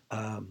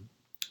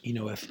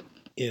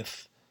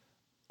 if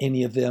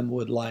any of them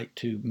would like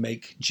to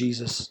make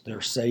Jesus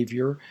their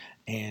Savior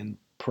and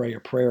pray a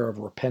prayer of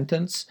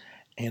repentance,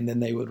 and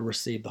then they would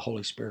receive the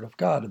Holy Spirit of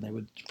God, and they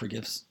would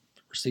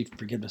receive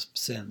forgiveness of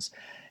sins.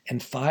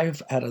 And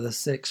 5 out of the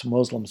 6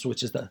 Muslims,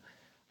 which is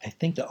I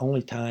think the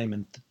only time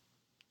in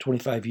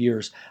 25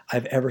 years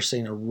I've ever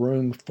seen a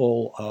room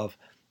full of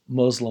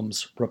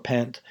Muslims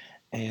repent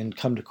and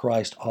come to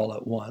Christ all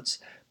at once.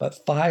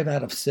 But 5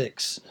 out of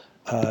 6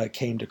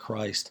 came to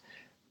Christ.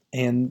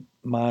 And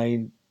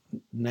my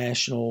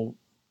national,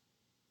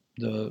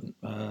 the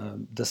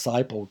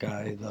disciple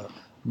guy, the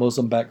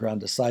Muslim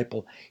background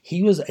disciple,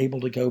 he was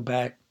able to go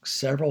back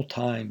several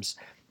times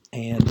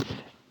and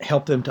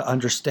help them to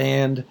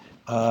understand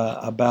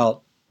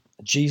about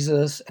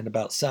Jesus and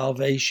about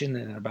salvation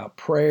and about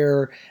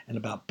prayer and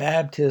about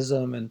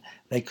baptism, and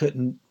they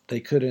couldn't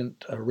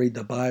read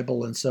the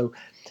Bible, and so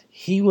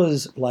he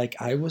was like,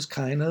 I was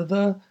kind of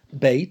the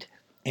bait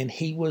and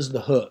he was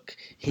the hook.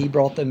 He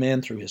brought them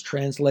in through his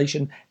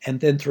translation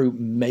and then through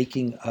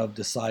making of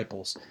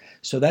disciples.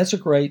 So that's a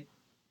great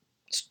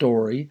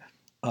story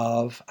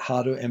of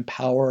how to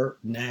empower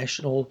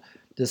national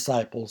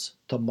disciples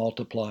to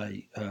multiply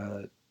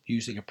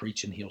using a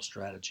preach and heal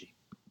strategy.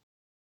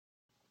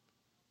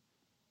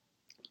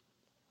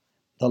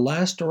 The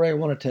last story I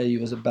want to tell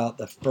you is about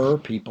the Fur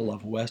people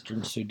of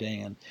Western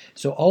Sudan.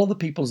 So all of the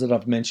peoples that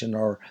I've mentioned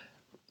are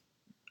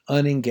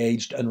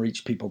unengaged,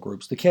 unreached people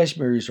groups. The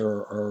Kashmiris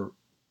are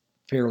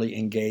fairly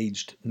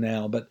engaged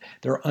now, but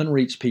they're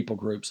unreached people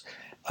groups.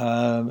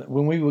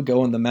 When we would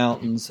go in the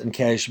mountains in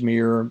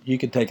Kashmir, you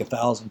could take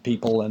 1,000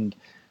 people and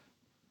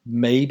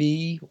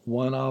maybe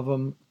one of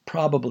them,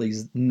 probably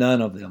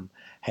none of them,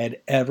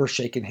 had ever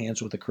shaken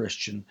hands with a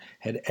Christian,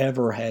 had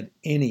ever had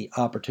any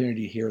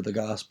opportunity to hear the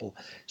gospel.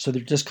 So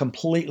they're just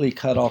completely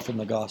cut off from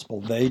the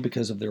gospel. They,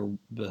 because of the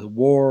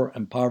war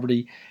and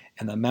poverty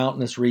and the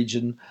mountainous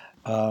region,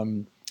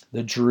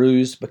 the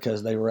Druze,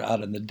 because they were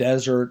out in the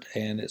desert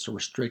and it's a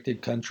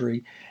restricted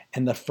country,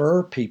 and the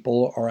Fur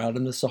people are out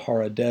in the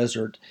Sahara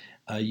Desert.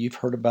 You've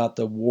heard about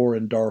the war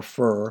in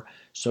Darfur.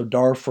 So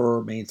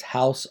Darfur means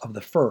house of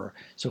the fur.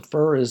 So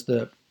fur is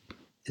the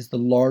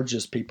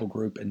largest people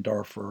group in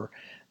Darfur.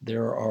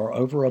 There are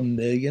over 1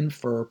 million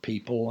Fur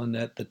people, and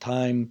at the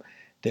time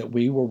that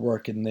we were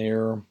working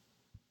there,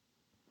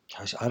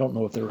 gosh, I don't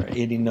know if there were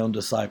any known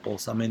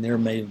disciples. I mean, there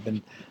may have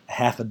been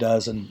half a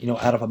dozen,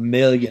 out of 1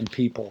 million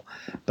people.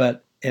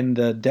 But in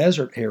the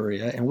desert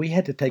area, and we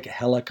had to take a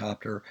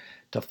helicopter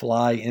to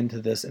fly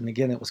into this. And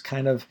again, it was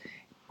kind of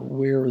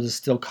where there was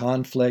still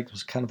conflict. It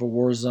was kind of a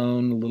war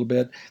zone a little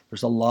bit.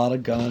 There's a lot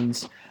of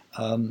guns.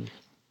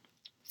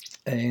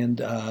 And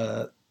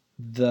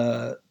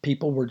the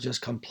people were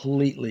just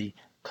completely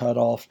cut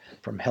off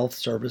from health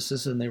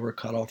services, and they were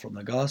cut off from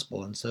the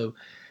gospel. And so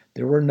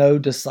there were no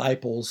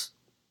disciples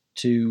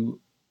to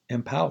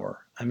empower.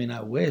 I mean,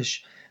 I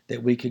wish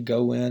that we could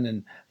go in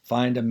and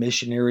find a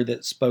missionary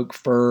that spoke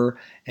Fur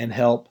and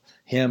help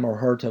him or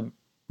her to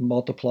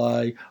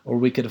multiply, or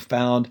we could have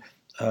found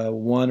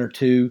 1 or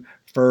 2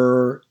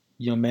 Fur,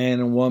 man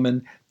and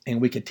woman,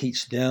 and we could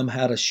teach them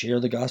how to share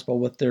the gospel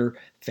with their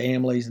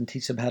families and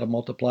teach them how to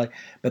multiply.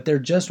 But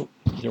there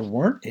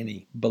weren't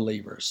any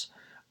believers.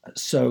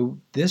 So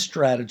this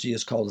strategy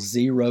is called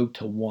 0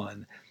 to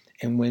 1.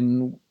 And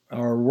when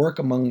our work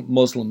among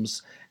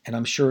Muslims, and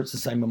I'm sure it's the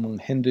same among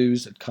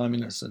Hindus and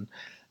communists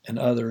and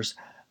others,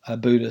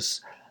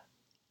 Buddhists,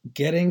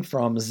 getting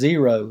from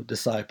 0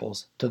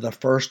 disciples to the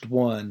first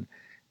one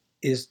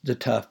is the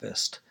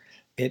toughest.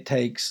 It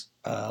takes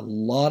a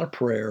lot of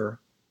prayer,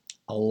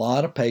 a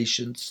lot of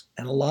patience,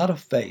 and a lot of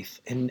faith.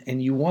 And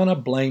you want to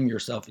blame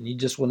yourself, and you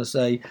just want to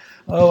say,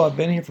 oh, I've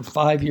been here for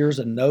 5 years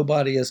and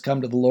nobody has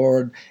come to the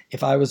Lord.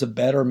 If I was a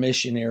better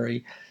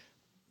missionary.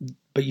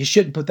 But you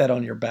shouldn't put that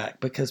on your back,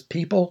 because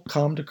people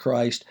come to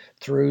Christ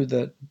through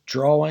the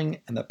drawing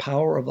and the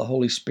power of the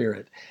Holy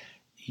Spirit.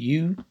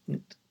 You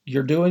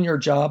you're doing your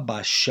job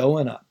by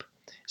showing up.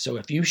 So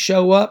if you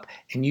show up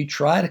and you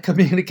try to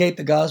communicate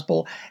the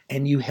gospel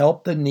and you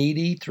help the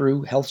needy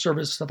through health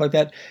service, stuff like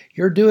that,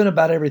 you're doing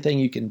about everything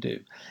you can do.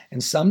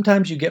 And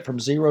sometimes you get from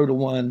 0 to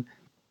 1.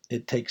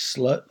 It takes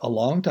a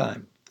long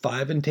time,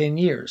 5 and 10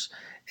 years.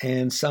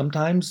 And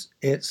sometimes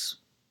it's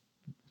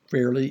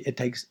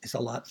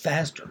a lot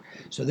faster.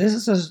 So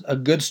this is a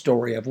good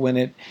story of when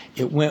it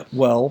went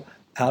well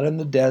out in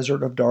the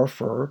desert of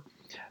Darfur.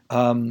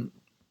 Um,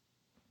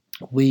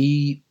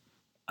 we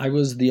I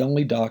was the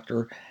only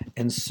doctor,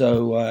 and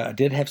so I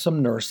did have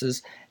some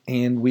nurses,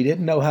 and we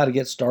didn't know how to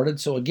get started.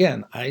 So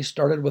again, I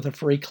started with a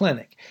free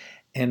clinic,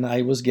 and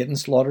I was getting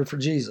slaughtered for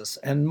Jesus.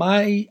 And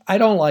I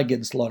don't like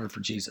getting slaughtered for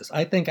Jesus.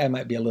 I think I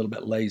might be a little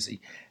bit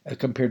lazy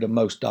compared to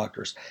most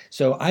doctors.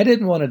 So I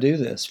didn't want to do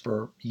this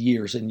for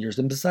years and years.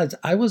 And besides,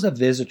 I was a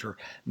visitor.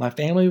 My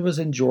family was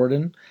in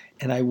Jordan,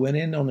 and I went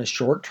in on a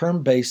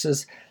short-term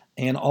basis.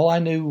 And all I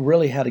knew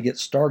really how to get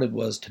started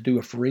was to do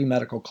a free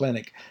medical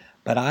clinic.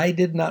 But I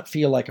did not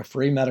feel like a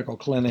free medical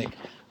clinic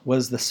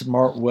was the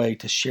smart way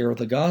to share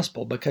the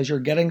gospel, because you're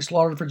getting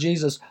slaughtered for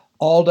Jesus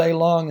all day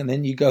long and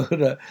then you go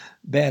to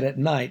bed at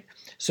night.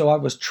 So I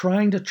was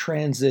trying to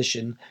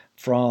transition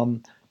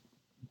from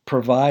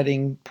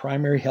providing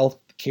primary health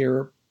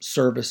care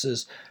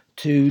services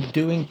to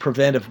doing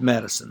preventive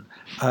medicine.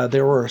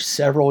 There were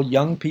several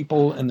young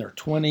people in their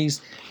 20s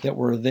that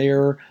were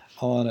there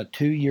on a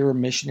 2-year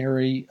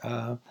missionary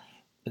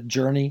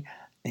journey.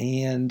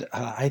 And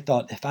I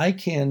thought, if I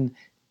can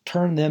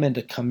turn them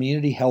into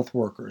community health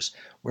workers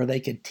where they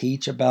could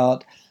teach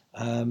about,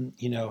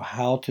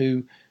 how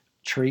to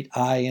treat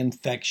eye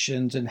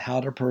infections and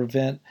how to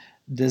prevent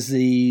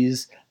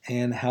disease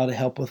and how to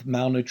help with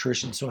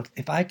malnutrition. So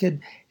if I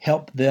could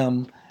help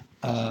them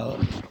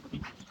uh,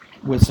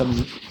 with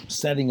some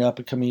setting up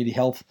a community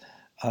health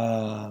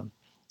uh,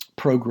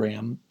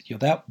 program,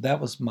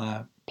 that was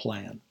my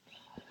plan.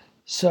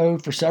 So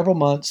for several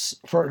months,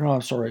 no,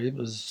 I'm sorry, it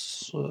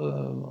was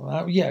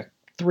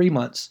 3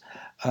 months.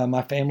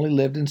 My family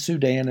lived in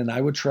Sudan, and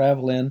I would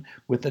travel in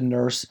with a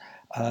nurse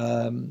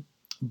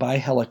by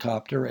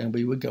helicopter, and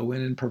we would go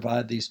in and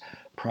provide these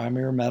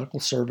primary medical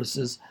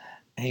services.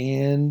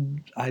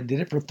 And I did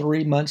it for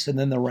 3 months, and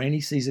then the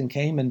rainy season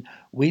came, and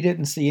we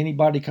didn't see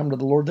anybody come to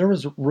the Lord. There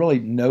was really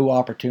no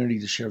opportunity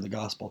to share the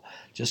gospel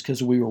just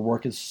because we were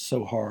working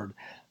so hard.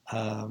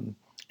 And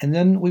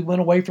then we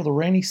went away for the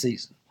rainy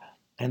season,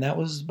 and that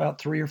was about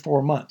 3 or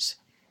 4 months.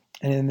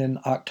 And in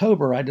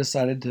October, I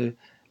decided to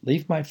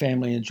leave my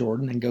family in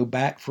Jordan and go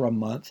back for a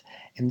month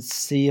and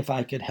see if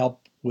I could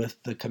help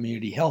with the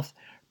community health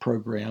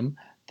program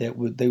that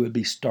they would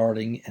be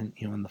starting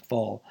in the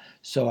fall.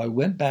 So I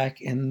went back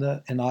in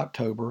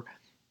October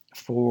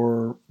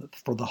for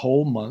the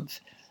whole month,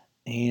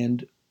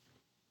 and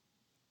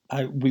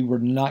we were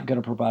not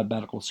going to provide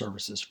medical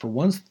services. For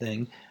one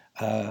thing,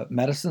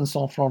 Médecins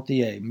Sans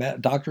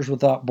Frontières, Doctors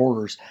Without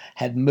Borders,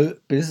 had moved.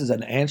 This is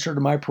an answer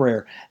to my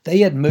prayer. They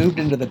had moved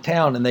into the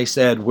town, and they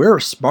said, "We're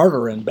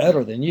smarter and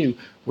better than you.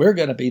 We're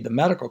going to be the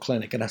medical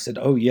clinic." And I said,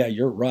 "Oh yeah,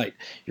 you're right.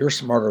 You're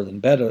smarter than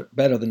better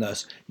than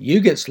us.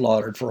 You get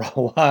slaughtered for a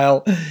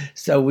while."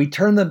 So we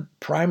turned the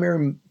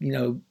primary,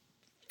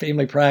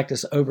 family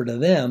practice over to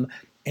them,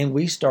 and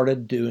we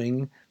started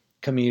doing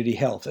community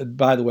health. And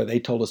by the way, they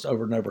told us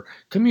over and over,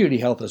 community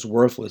health is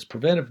worthless.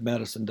 Preventive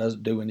medicine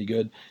doesn't do any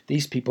good.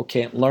 These people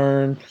can't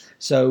learn.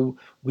 So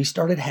we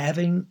started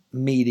having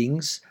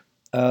meetings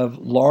of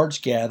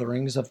large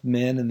gatherings of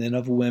men and then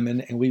of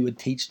women, and we would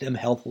teach them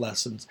health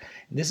lessons.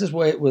 And this is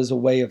why it was a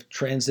way of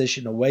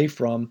transition away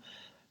from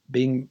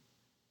being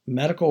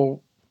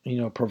medical,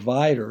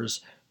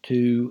 providers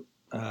to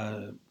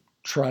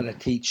try to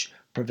teach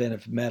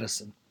preventive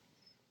medicine.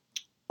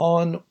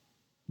 In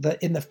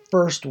the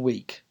first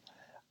week,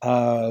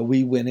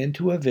 we went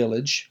into a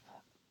village.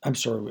 I'm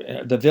sorry,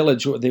 the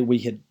village that we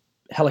had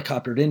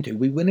helicoptered into.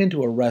 We went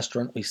into a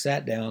restaurant. We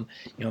sat down,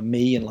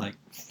 me and like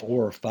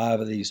 4 or 5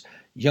 of these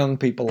young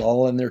people,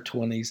 all in their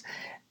 20s.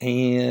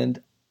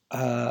 And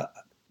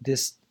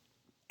this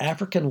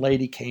African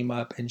lady came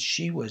up, and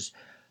she was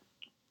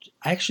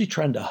actually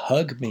trying to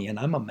hug me, and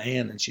I'm a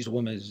man and she's a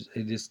woman.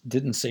 It just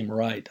didn't seem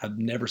right. I've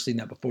never seen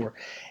that before.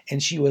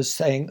 And she was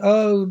saying,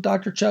 "Oh,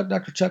 Dr.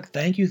 Chuck,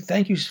 thank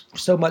you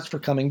so much for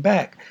coming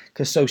back."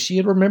 Because so she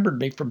had remembered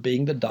me from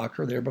being the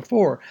doctor there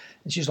before.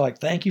 And she's like,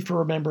 "Thank you for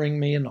remembering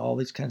me," and all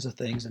these kinds of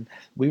things. And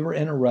we were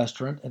in a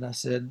restaurant, and I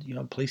said,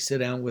 "Please sit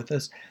down with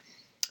us."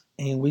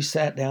 And we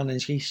sat down,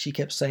 and she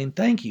kept saying,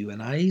 "Thank you."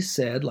 And I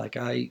said, like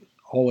I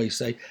always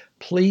say,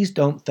 "Please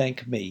don't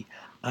thank me.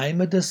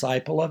 I'm a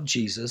disciple of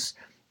Jesus,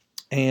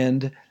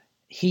 and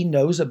he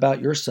knows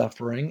about your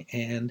suffering,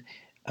 and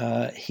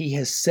he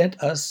has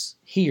sent us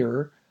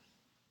here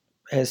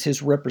as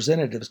his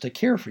representatives to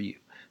care for you.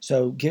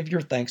 So give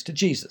your thanks to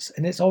Jesus."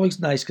 And it's always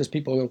nice because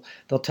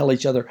they'll tell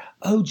each other,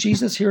 "Oh,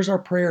 Jesus hears our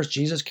prayers.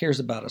 Jesus cares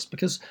about us,"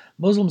 because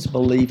Muslims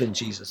believe in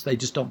Jesus. They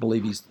just don't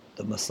believe he's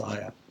the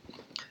Messiah.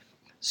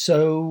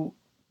 So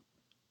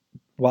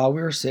while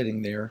we were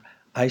sitting there,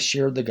 I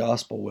shared the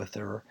gospel with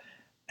her,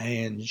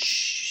 and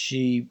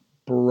she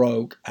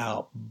broke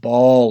out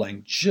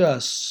bawling,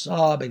 just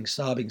sobbing,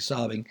 sobbing,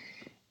 sobbing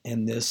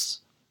in this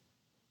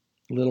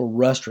little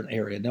restaurant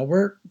area. Now,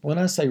 when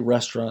I say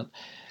restaurant,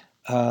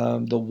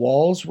 the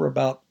walls were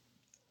about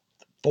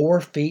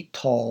 4 feet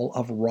tall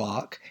of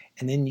rock,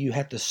 and then you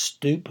have to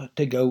stoop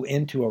to go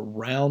into a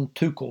round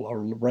tukul, or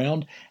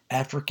round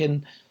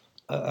African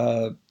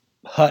uh,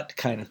 hut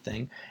kind of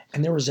thing.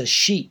 And there was a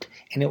sheet,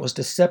 and it was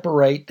to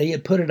separate. They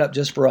had put it up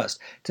just for us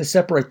to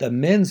separate the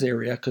men's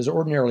area, because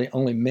ordinarily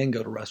only men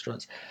go to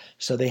restaurants.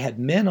 So they had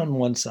men on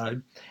one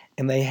side,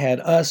 and they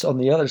had us on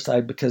the other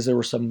side, because there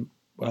were some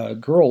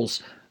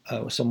girls,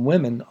 some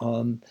women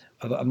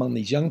among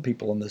these young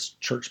people on this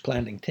church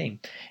planting team.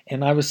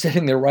 And I was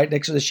sitting there right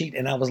next to the sheet,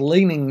 and I was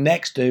leaning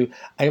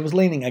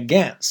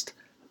against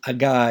a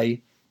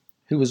guy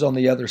who was on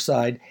the other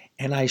side,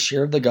 and I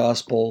shared the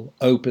gospel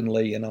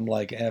openly. And I'm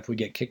like, if we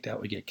get kicked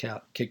out, we get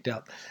kicked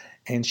out.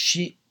 And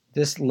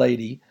this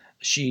lady,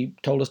 she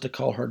told us to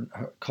call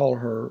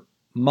her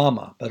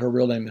Mama, but her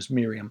real name is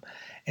Miriam.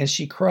 And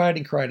she cried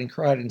and cried and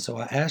cried. And so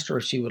I asked her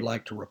if she would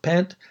like to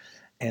repent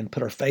and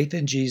put her faith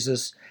in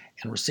Jesus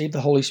and receive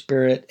the Holy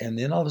Spirit. And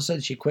then all of a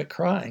sudden she quit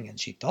crying, and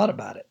she thought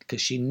about it,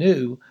 because she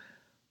knew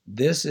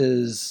this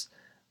is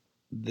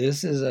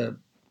a,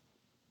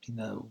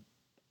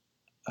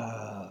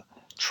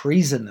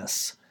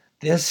 treasonous.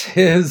 This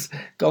is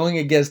going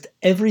against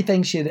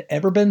everything she had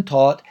ever been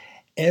taught,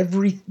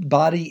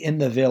 everybody in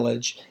the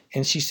village.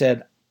 And she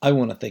said, I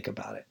want to think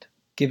about it.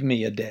 Give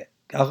me a day.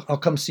 I'll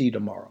come see you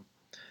tomorrow.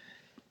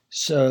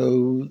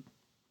 So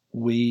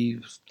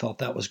we thought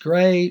that was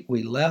great.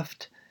 We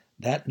left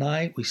that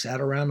night. We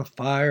sat around a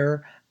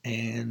fire,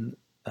 and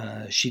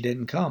she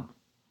didn't come.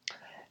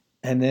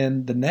 And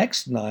then the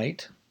next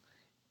night,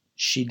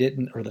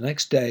 the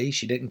next day,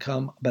 she didn't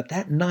come. But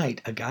that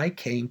night, a guy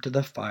came to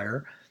the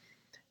fire,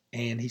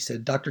 and he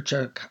said, Dr.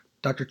 Chuck,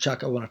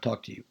 I want to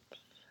talk to you.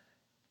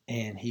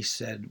 And he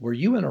said, were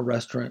you in a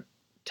restaurant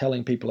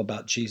telling people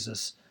about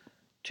Jesus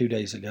 2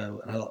 days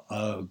ago? And I thought,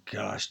 oh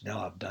gosh,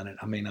 now I've done it.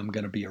 I mean, I'm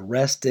going to be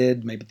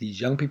arrested. Maybe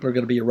these young people are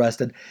going to be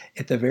arrested.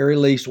 At the very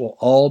least, we'll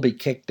all be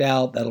kicked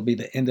out. That'll be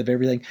the end of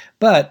everything.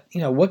 But,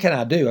 what can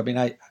I do? I mean,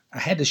 I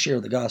had to share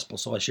the gospel.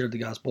 So I shared the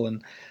gospel,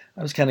 and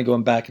I was kind of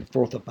going back and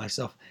forth with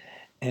myself.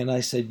 And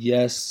I said,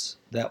 yes,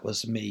 that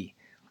was me.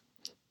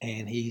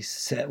 And he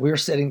said, we were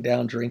sitting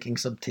down drinking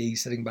some tea,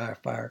 sitting by a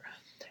fire.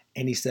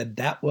 And he said,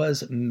 that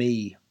was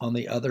me on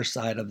the other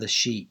side of the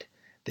sheet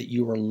that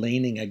you were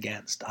leaning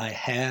against. I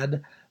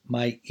had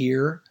my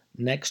ear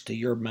next to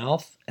your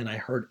mouth, and I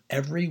heard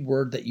every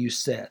word that you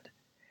said.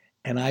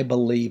 And I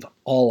believe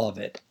all of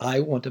it. I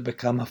want to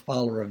become a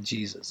follower of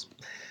Jesus.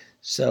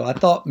 So I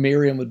thought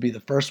Miriam would be the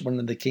first one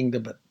in the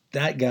kingdom, but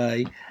that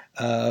guy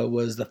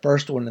was the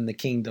first one in the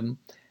kingdom.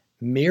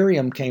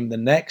 Miriam came the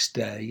next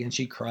day, and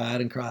she cried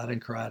and cried and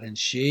cried, and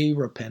she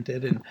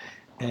repented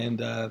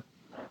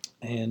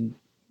and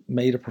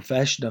made a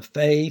profession of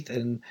faith.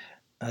 And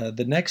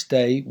the next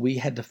day we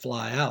had to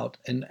fly out,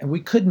 and we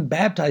couldn't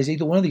baptize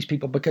either one of these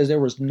people because there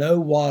was no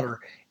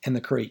water in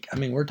the creek. I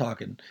mean, we're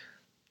talking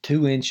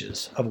 2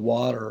 inches of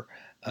water,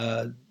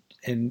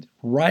 and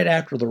right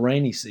after the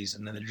rainy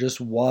season, and there just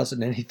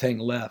wasn't anything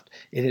left.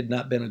 It had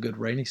not been a good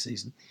rainy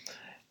season,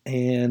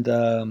 and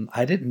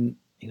I didn't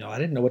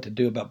know what to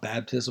do about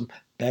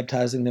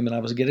baptizing them. And I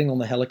was getting on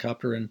the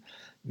helicopter, and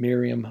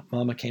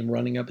Mama came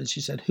running up, and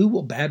she said, who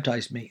will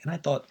baptize me? And I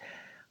thought,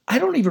 I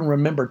don't even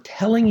remember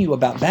telling you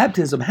about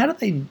baptism. How do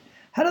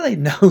they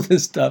know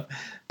this stuff?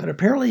 But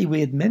apparently we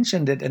had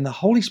mentioned it, and the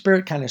Holy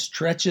Spirit kind of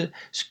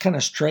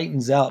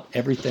straightens out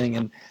everything.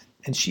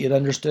 And she had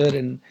understood.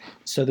 And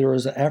so there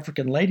was an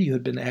African lady who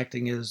had been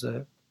acting as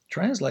a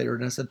translator.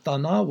 And I said,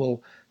 Thana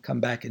will come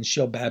back, and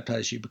she'll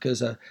baptize you,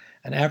 because an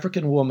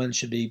African woman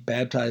should be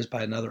baptized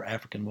by another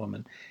African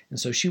woman. And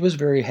so she was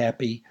very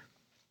happy.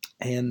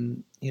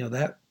 And,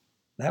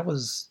 that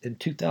was in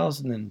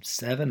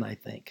 2007, I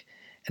think.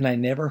 And I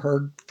never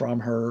heard from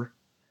her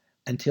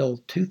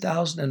until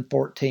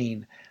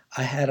 2014.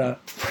 I had a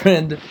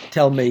friend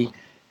tell me,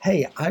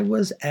 hey, I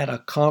was at a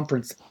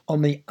conference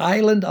on the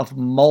island of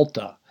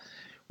Malta,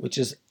 which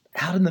is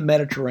out in the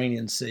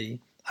Mediterranean Sea.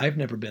 I've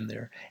never been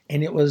there.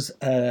 And it was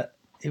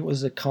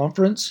a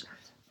conference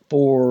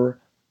for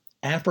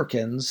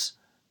Africans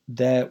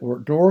that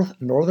were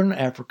Northern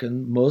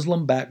African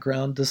Muslim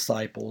background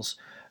disciples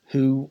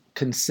who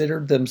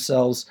considered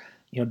themselves,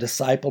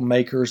 disciple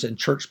makers and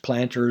church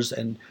planters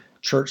and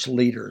church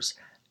leaders.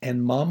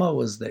 And Mama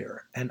was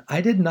there. And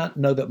I did not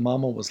know that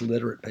Mama was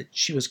literate, but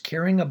she was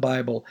carrying a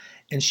Bible,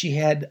 and she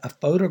had a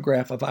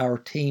photograph of our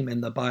team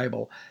in the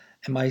Bible.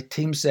 And my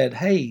team said,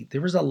 hey,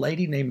 there was a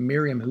lady named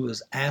Miriam who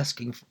was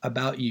asking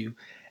about you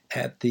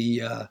at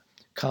the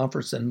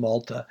conference in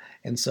Malta.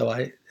 And so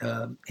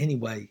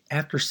anyway,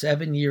 after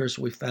 7 years,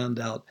 we found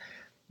out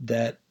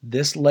that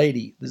this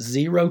lady,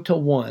 0 to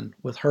 1,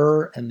 with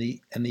her and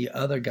the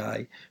other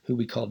guy who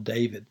we called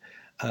David,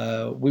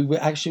 we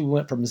actually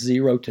went from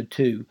 0 to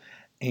 2.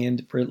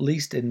 And for at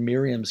least in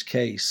Miriam's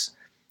case,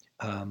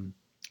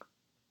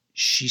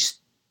 she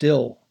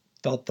still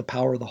felt the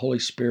power of the Holy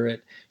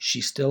Spirit.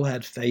 She still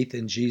had faith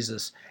in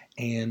Jesus,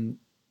 and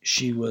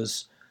she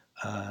was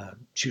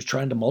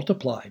trying to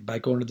multiply by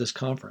going to this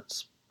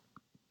conference.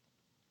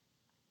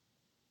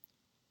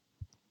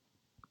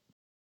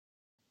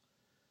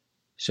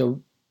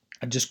 So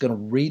I'm just going to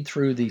read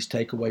through these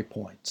takeaway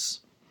points.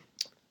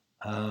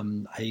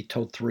 I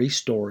told 3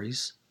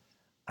 stories.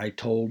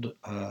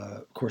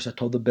 Of course, I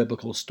told the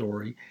biblical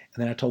story,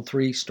 and then I told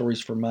 3 stories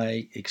from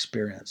my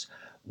experience.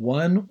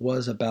 One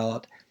was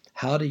about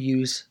how to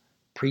use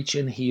preach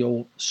and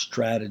heal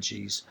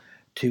strategies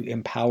to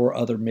empower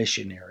other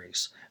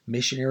missionaries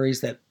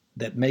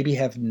that maybe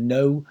have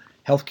no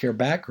healthcare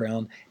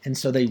background, and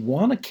so they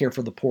want to care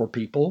for the poor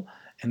people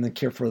and then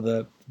care for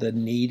the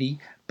needy,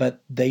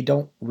 but they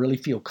don't really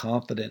feel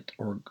confident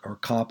or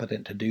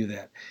competent to do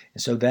that.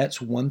 And so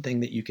that's one thing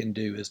that you can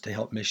do, is to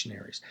help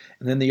missionaries.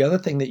 And then the other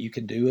thing that you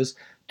can do is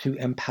to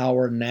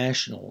empower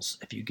nationals.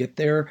 If you get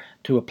there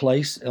to a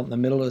place in the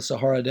middle of the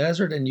Sahara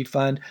Desert and you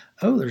find,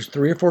 oh, there's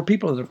 3 or 4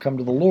 people that have come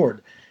to the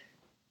Lord,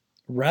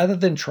 rather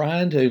than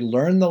trying to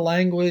learn the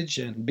language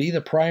and be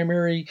the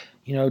primary,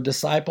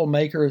 disciple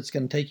maker, it's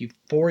going to take you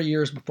 4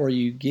 years before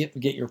you get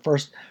your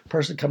first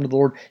person to come to the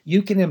Lord.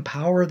 You can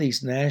empower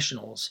these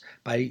nationals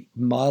by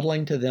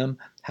modeling to them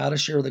how to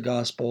share the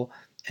gospel,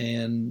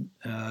 and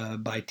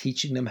by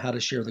teaching them how to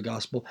share the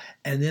gospel,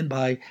 and then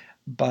by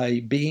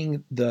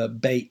being the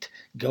bait,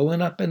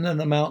 going up into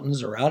the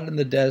mountains or out in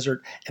the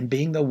desert and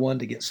being the one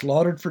to get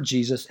slaughtered for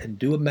Jesus and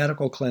do a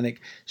medical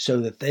clinic, so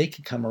that they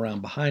can come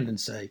around behind and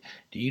say,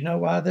 do you know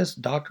why this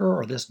doctor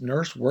or this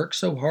nurse works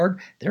so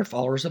hard? They're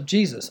followers of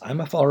Jesus. I'm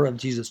a follower of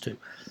Jesus too.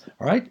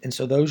 All right. And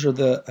so those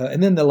are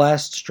and then the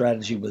last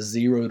strategy was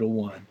 0 to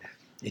 1.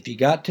 If you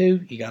got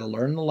to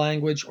learn the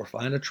language or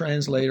find a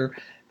translator,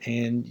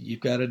 and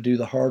you've got to do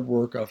the hard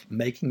work of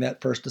making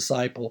that first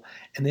disciple,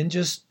 and then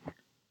just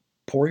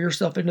pour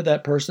yourself into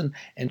that person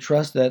and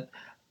trust that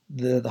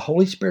the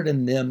Holy Spirit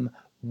in them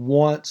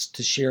wants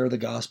to share the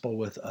gospel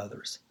with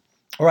others.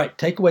 All right,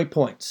 takeaway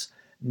points.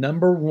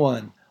 Number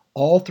 1,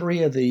 all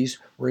 3 of these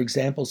were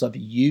examples of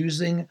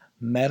using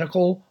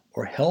medical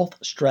or health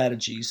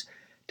strategies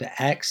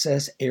to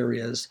access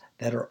areas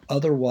that are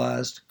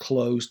otherwise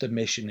closed to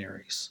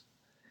missionaries.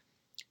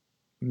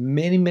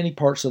 Many, many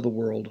parts of the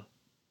world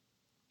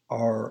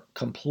are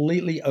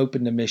completely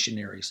open to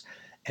missionaries.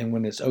 And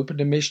when it's open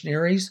to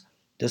missionaries,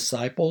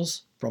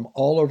 disciples from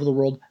all over the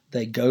world,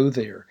 they go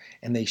there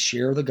and they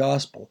share the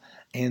gospel.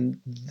 And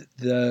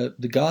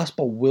the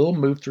gospel will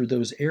move through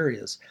those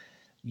areas.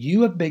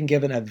 You have been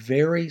given a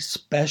very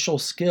special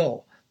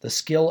skill, the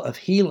skill of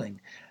healing.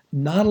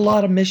 Not a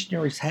lot of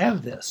missionaries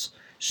have this.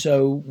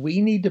 So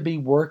we need to be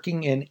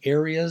working in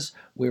areas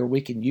where we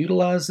can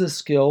utilize this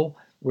skill,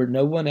 where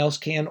no one else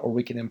can, or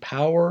we can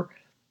empower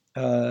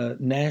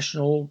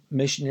national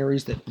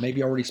missionaries that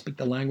maybe already speak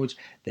the language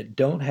that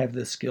don't have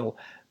this skill.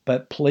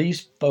 But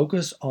please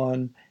focus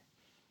on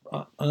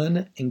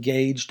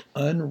unengaged,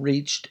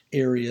 unreached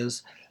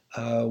areas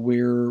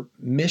where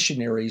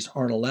missionaries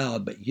aren't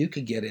allowed, but you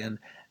could get in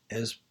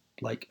as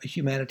like a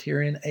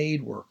humanitarian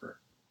aid worker.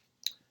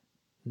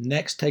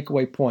 Next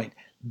takeaway point,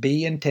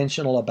 be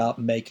intentional about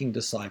making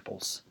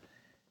disciples.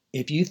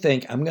 If you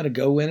think I'm going to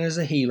go in as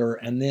a healer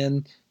and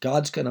then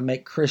God's going to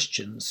make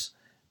Christians,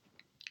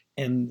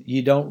 and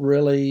you don't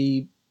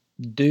really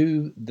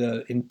do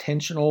the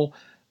intentional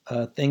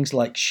things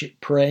like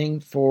praying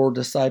for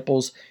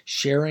disciples,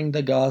 sharing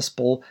the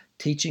gospel,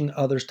 teaching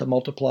others to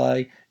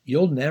multiply,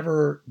 you'll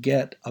never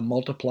get a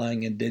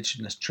multiplying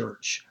indigenous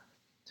church.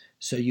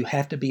 So you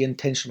have to be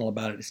intentional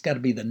about it. It's got to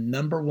be the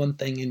number 1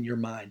 thing in your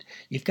mind.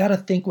 You've got to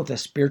think with a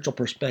spiritual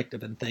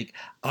perspective and think,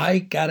 I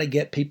got to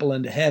get people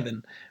into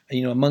heaven,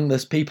 among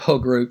this people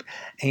group,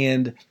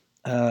 and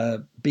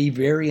be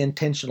very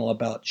intentional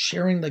about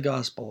sharing the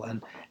gospel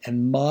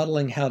and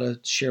modeling how to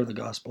share the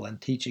gospel and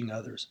teaching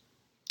others.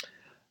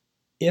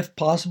 If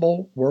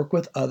possible, work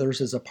with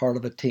others as a part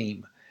of a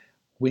team.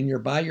 When you're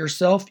by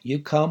yourself, you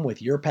come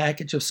with your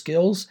package of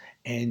skills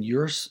and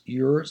your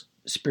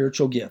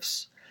spiritual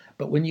gifts.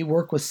 But when you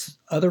work with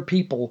other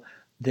people,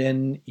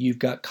 then you've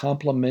got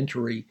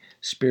complementary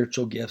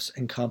spiritual gifts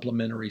and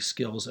complementary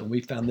skills. And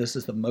we found this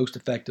is the most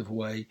effective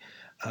way.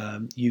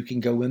 You can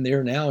go in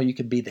there now, you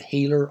can be the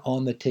healer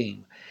on the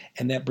team.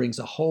 And that brings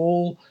a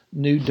whole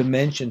new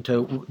dimension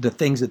to the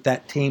things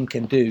that team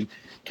can do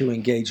to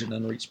engage an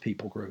unreached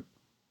people group.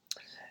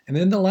 And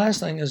then the last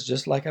thing is,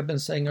 just like I've been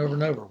saying over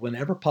and over,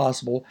 whenever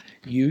possible,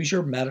 use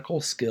your medical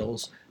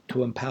skills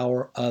to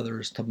empower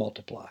others to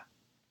multiply.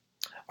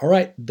 All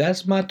right,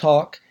 that's my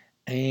talk,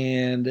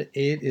 and it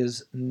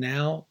is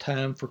now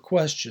time for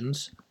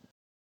questions.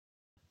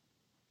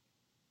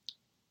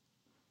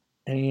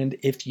 And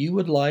if you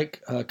would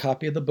like a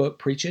copy of the book,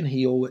 Preach and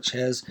Heal, which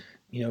has,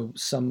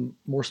 some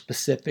more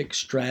specific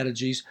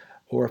strategies,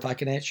 or if I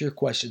can answer your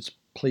questions,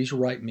 please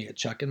write me at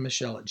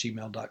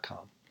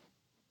chuckandmichelle@gmail.com.